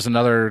yeah. There was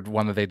another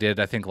one that they did,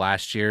 I think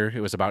last year.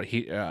 It was about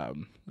their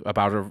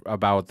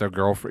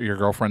girlfriend. Your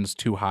girlfriend's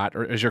too hot,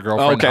 or is your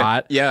girlfriend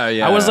hot? Yeah.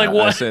 I was like,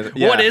 what?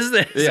 What is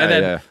this? Yeah, and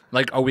then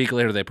like a week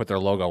later, they put their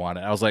logo on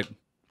it. I was like,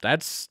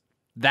 that's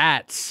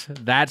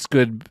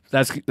good.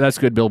 That's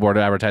good billboard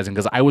advertising,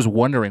 because I was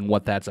wondering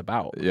what that's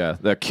about. Yeah,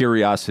 that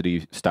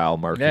curiosity style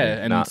marketing.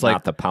 Yeah, and it's like,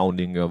 not the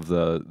pounding of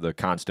the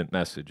constant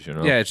message.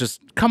 Yeah, it's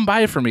just come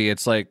by for me.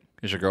 It's like,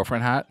 is your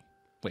girlfriend hot?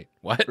 Wait,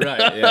 what?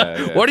 Right.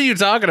 Yeah. What are you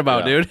talking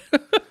about, dude?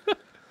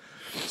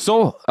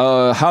 So,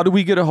 how do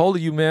we get a hold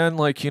of you, man?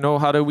 Like,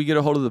 how do we get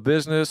a hold of the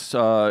business?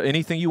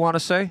 Anything you want to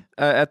say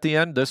at the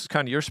end? This is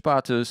kind of your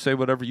spot to say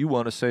whatever you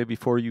want to say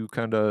before you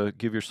kind of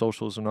give your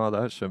socials and all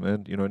that shit,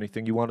 man.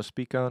 Anything you want to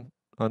speak on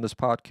this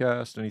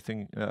podcast?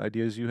 Anything,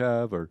 ideas you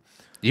have, or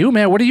you,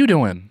 man? What are you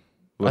doing?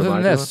 Other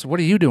than this, what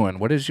are you doing?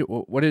 What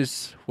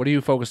are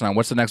you focusing on?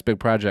 What's the next big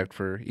project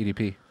for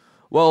EDP?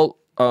 Well,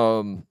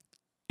 I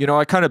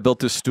kind of built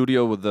this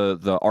studio with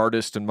the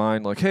artist in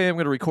mind. Like, hey, I'm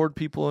going to record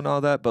people and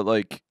all that, but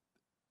like,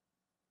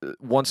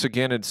 once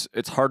again,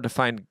 it's hard to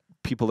find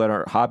people that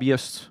aren't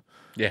hobbyists.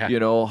 Yeah.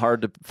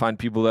 Hard to find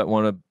people that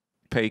want to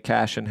pay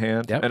cash in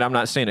hand. Yep. And I'm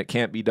not saying it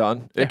can't be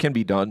done. It can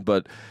be done,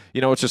 but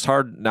it's just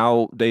hard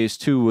nowadays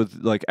too,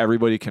 with like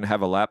everybody can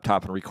have a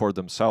laptop and record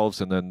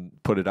themselves and then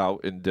put it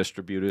out and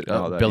distribute it and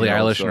all that. Billie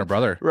Eilish and her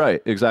brother.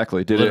 Right,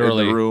 exactly. Did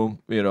Literally it in the room,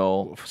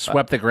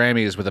 swept the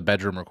Grammys with a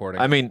bedroom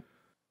recording. I mean,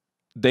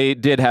 they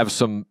did have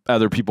some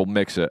other people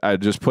mix it. I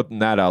just putting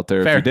that out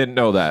there. Fair. If you didn't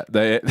know that,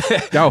 they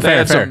fair.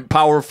 had some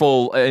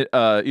powerful,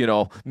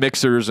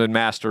 mixers and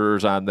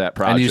masters on that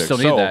project. And you still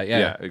need that,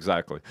 yeah,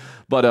 exactly.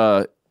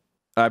 But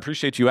I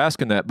appreciate you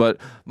asking that. But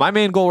my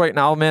main goal right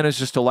now, man, is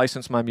just to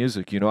license my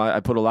music. I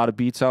put a lot of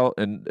beats out,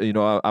 and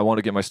I want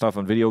to get my stuff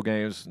on video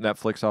games,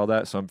 Netflix, all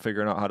that. So I'm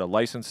figuring out how to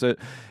license it,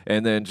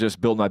 and then just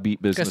build my beat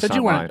business.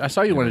 I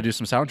saw you want to do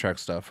some soundtrack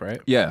stuff,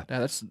 right? Yeah. Yeah,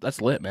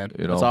 that's lit, man.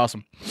 That's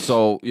awesome.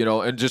 So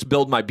and just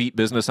build my beat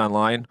business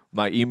online,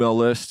 my email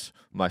list,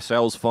 my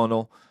sales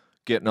funnel.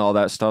 Getting all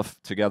that stuff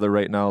together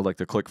right now, like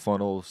the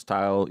ClickFunnels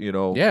style,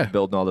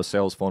 building all the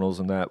sales funnels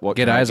and that.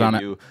 Get eyes on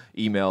it.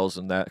 Emails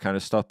and that kind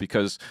of stuff,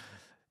 because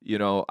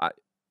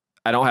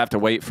I don't have to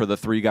wait for the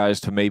 3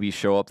 guys to maybe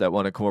show up that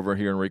want to come over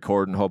here and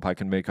record and hope I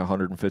can make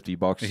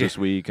 $150 this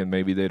week, and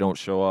maybe they don't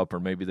show up or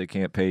maybe they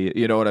can't pay it.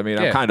 You know what I mean?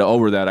 Yeah. I'm kind of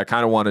over that. I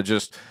kind of want to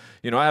just,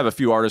 I have a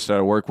few artists that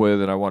I work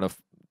with, and I want to,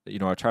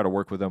 I try to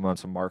work with them on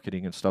some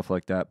marketing and stuff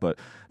like that, but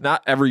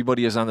not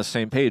everybody is on the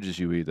same page as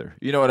you either.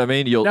 You know what I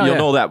mean? You'll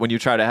know that when you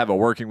try to have a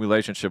working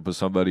relationship with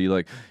somebody,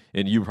 like,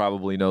 and you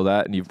probably know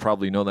that, and you've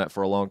probably known that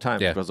for a long time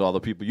because of all the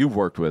people you've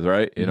worked with,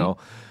 right? You know?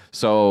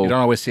 So you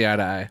don't always see eye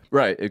to eye.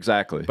 Right,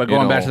 exactly. But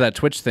going back to that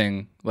Twitch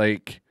thing,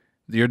 like,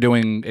 you're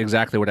doing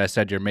exactly what I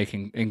said. You're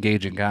making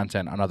engaging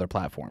content on other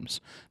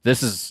platforms.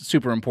 This is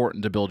super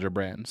important to build your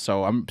brand.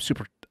 So I'm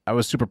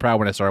was super proud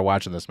when I started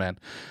watching this, man.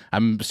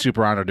 I'm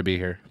super honored to be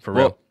here, for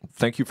real. Well,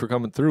 thank you for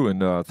coming through,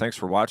 and thanks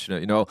for watching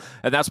it. You know,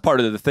 and that's part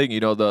of the thing. You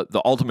know,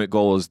 the ultimate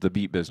goal is the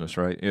beat business,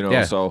 right? You know,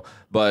 Yeah. so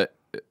but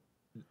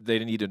they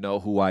need to know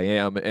who I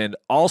am, and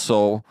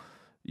also,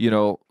 you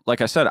know,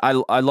 like I said, I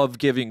love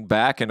giving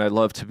back, and I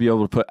love to be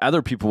able to put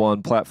other people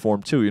on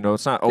platform too. You know,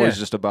 it's not always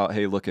just about,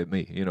 hey, look at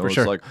me. You know, For it's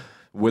sure. like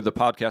with the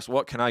podcast,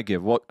 what can I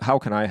give? How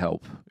can I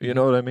help? You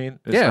know what I mean?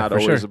 It's Yeah, not for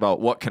always sure. about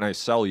what can I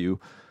sell you.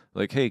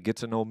 Like, hey, get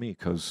to know me,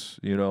 because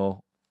you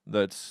know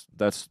that's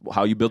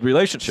how you build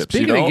relationships.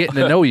 Speaking you know? of getting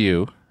to know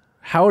you,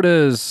 how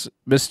does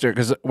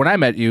because when I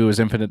met you, it was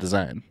Infinite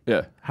Design.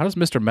 Yeah. How does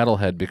Mr.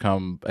 Metalhead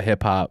become a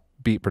hip hop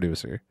beat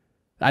producer?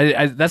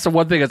 I that's the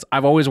one thing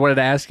I've always wanted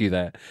to ask you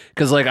that,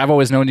 because like I've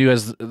always known you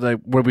as like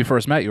when we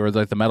first met, you were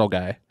like the metal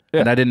guy,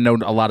 Yeah. and I didn't know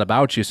a lot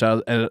about you.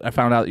 So I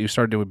found out you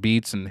started doing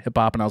beats and hip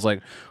hop, and I was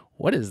like,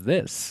 what is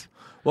this?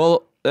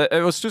 Well,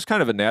 it was just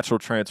kind of a natural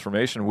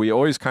transformation. We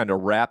always kind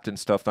of rapped and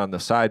stuff on the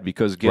side,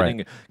 because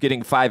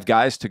getting 5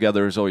 guys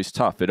together is always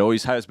tough. It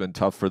always has been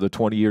tough for the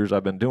 20 years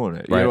I've been doing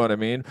it. You know what I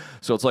mean?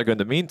 So it's like, in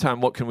the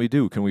meantime, what can we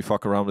do? Can we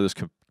fuck around with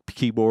this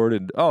keyboard,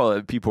 and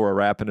people are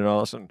rapping and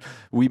all this, and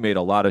we made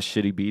a lot of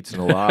shitty beats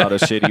and a lot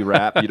of shitty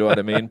rap, you know what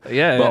I mean?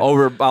 Yeah. But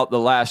over about the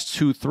last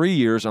 2-3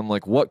 years, I'm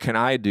like, what can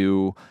I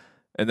do?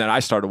 And then I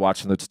started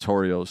watching the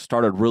tutorials,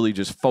 started really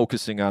just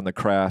focusing on the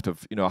craft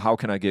of, you know, how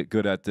can I get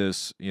good at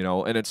this, you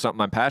know, and it's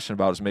something I'm passionate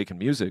about, is making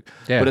music.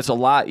 Yeah. But it's a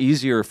lot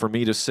easier for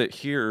me to sit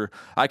here.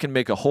 I can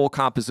make a whole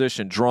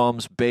composition,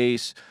 drums,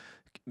 bass,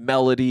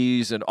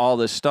 melodies, and all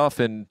this stuff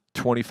in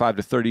 25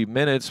 to 30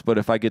 minutes. But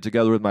if I get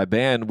together with my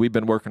band, we've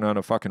been working on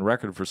a fucking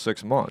record for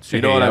 6 months. You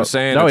know what I'm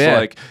saying? Oh, it's yeah.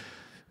 like,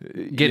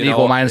 Getting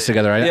equal minds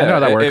together. I know how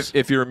that works.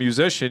 If you're a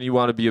musician, you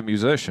want to be a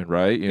musician,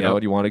 right? You know,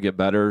 and you want to get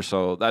better.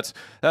 So that's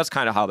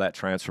kind of how that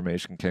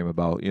transformation came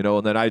about, you know.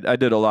 And then I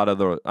did a lot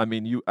of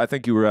I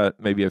think you were at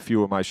maybe a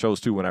few of my shows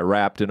too, when I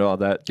rapped and all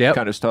that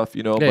kind of stuff,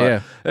 you know.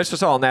 But it's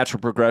just all natural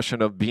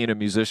progression of being a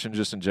musician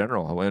just in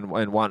general, and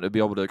wanting to be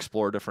able to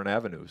explore different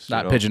avenues.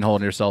 Not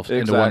pigeonholing yourself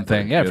into one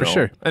thing. Yeah, for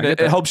sure. And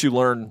it helps you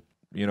learn,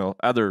 you know,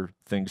 other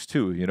things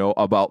too, you know,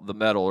 about the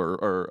metal,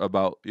 or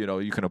about, you know,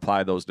 you can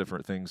apply those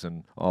different things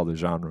in all the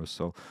genres.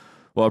 So,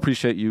 well, I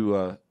appreciate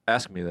you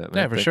asking me that,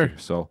 man. Yeah, for Thank sure. you.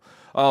 So,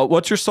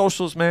 what's your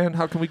socials, man?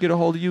 How can we get a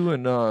hold of you?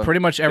 And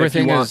pretty much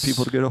everything if you want is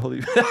people to get a hold of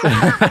you.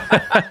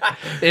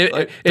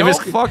 if Don't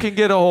it's fucking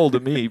get a hold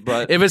of me,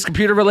 but if it's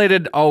computer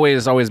related,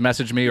 always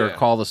message me or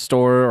call the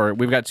store. Or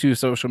we've got 2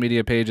 social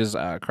media pages: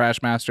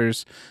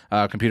 Crashmasters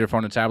Computer,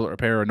 Phone, and Tablet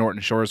Repair, or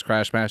Norton Shores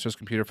Crashmasters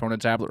Computer, Phone,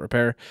 and Tablet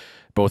Repair.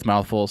 Both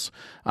mouthfuls.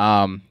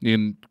 You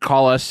can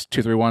call us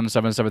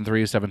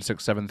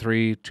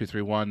 231-773-7673,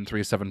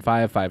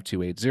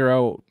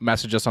 231-375-5280.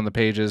 Message us on the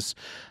pages.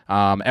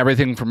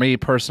 Everything for me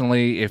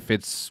personally, if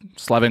it's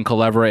Slevin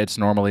Kalevera, it's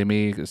normally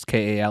me. It's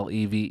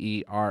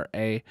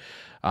Kalevera.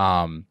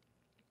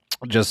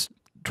 Just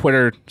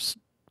Twitter,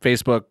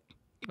 Facebook,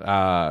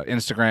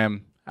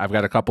 Instagram. I've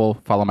got a couple.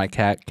 Follow my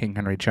cat, King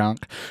Henry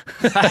Chunk.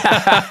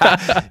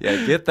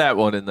 yeah, get that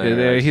one in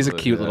there. He's a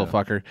cute little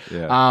fucker.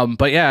 Yeah.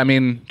 But yeah, I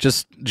mean,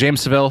 just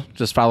James Saville.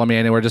 Just follow me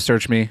anywhere. Just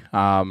search me.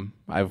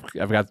 I've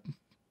got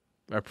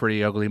a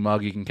pretty ugly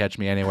mug. You can catch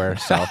me anywhere.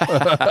 So.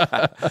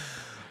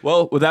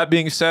 Well, with that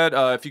being said,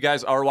 if you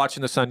guys are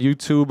watching this on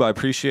YouTube, I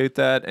appreciate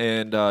that.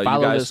 And follow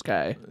you guys, this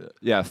guy.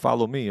 Yeah,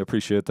 follow me. I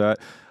appreciate that.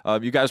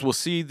 You guys will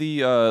see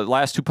the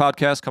last 2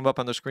 podcasts come up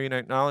on the screen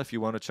right now. If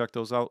you want to check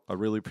those out, I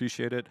really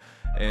appreciate it.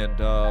 And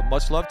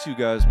much love to you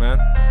guys, man.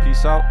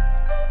 Peace out.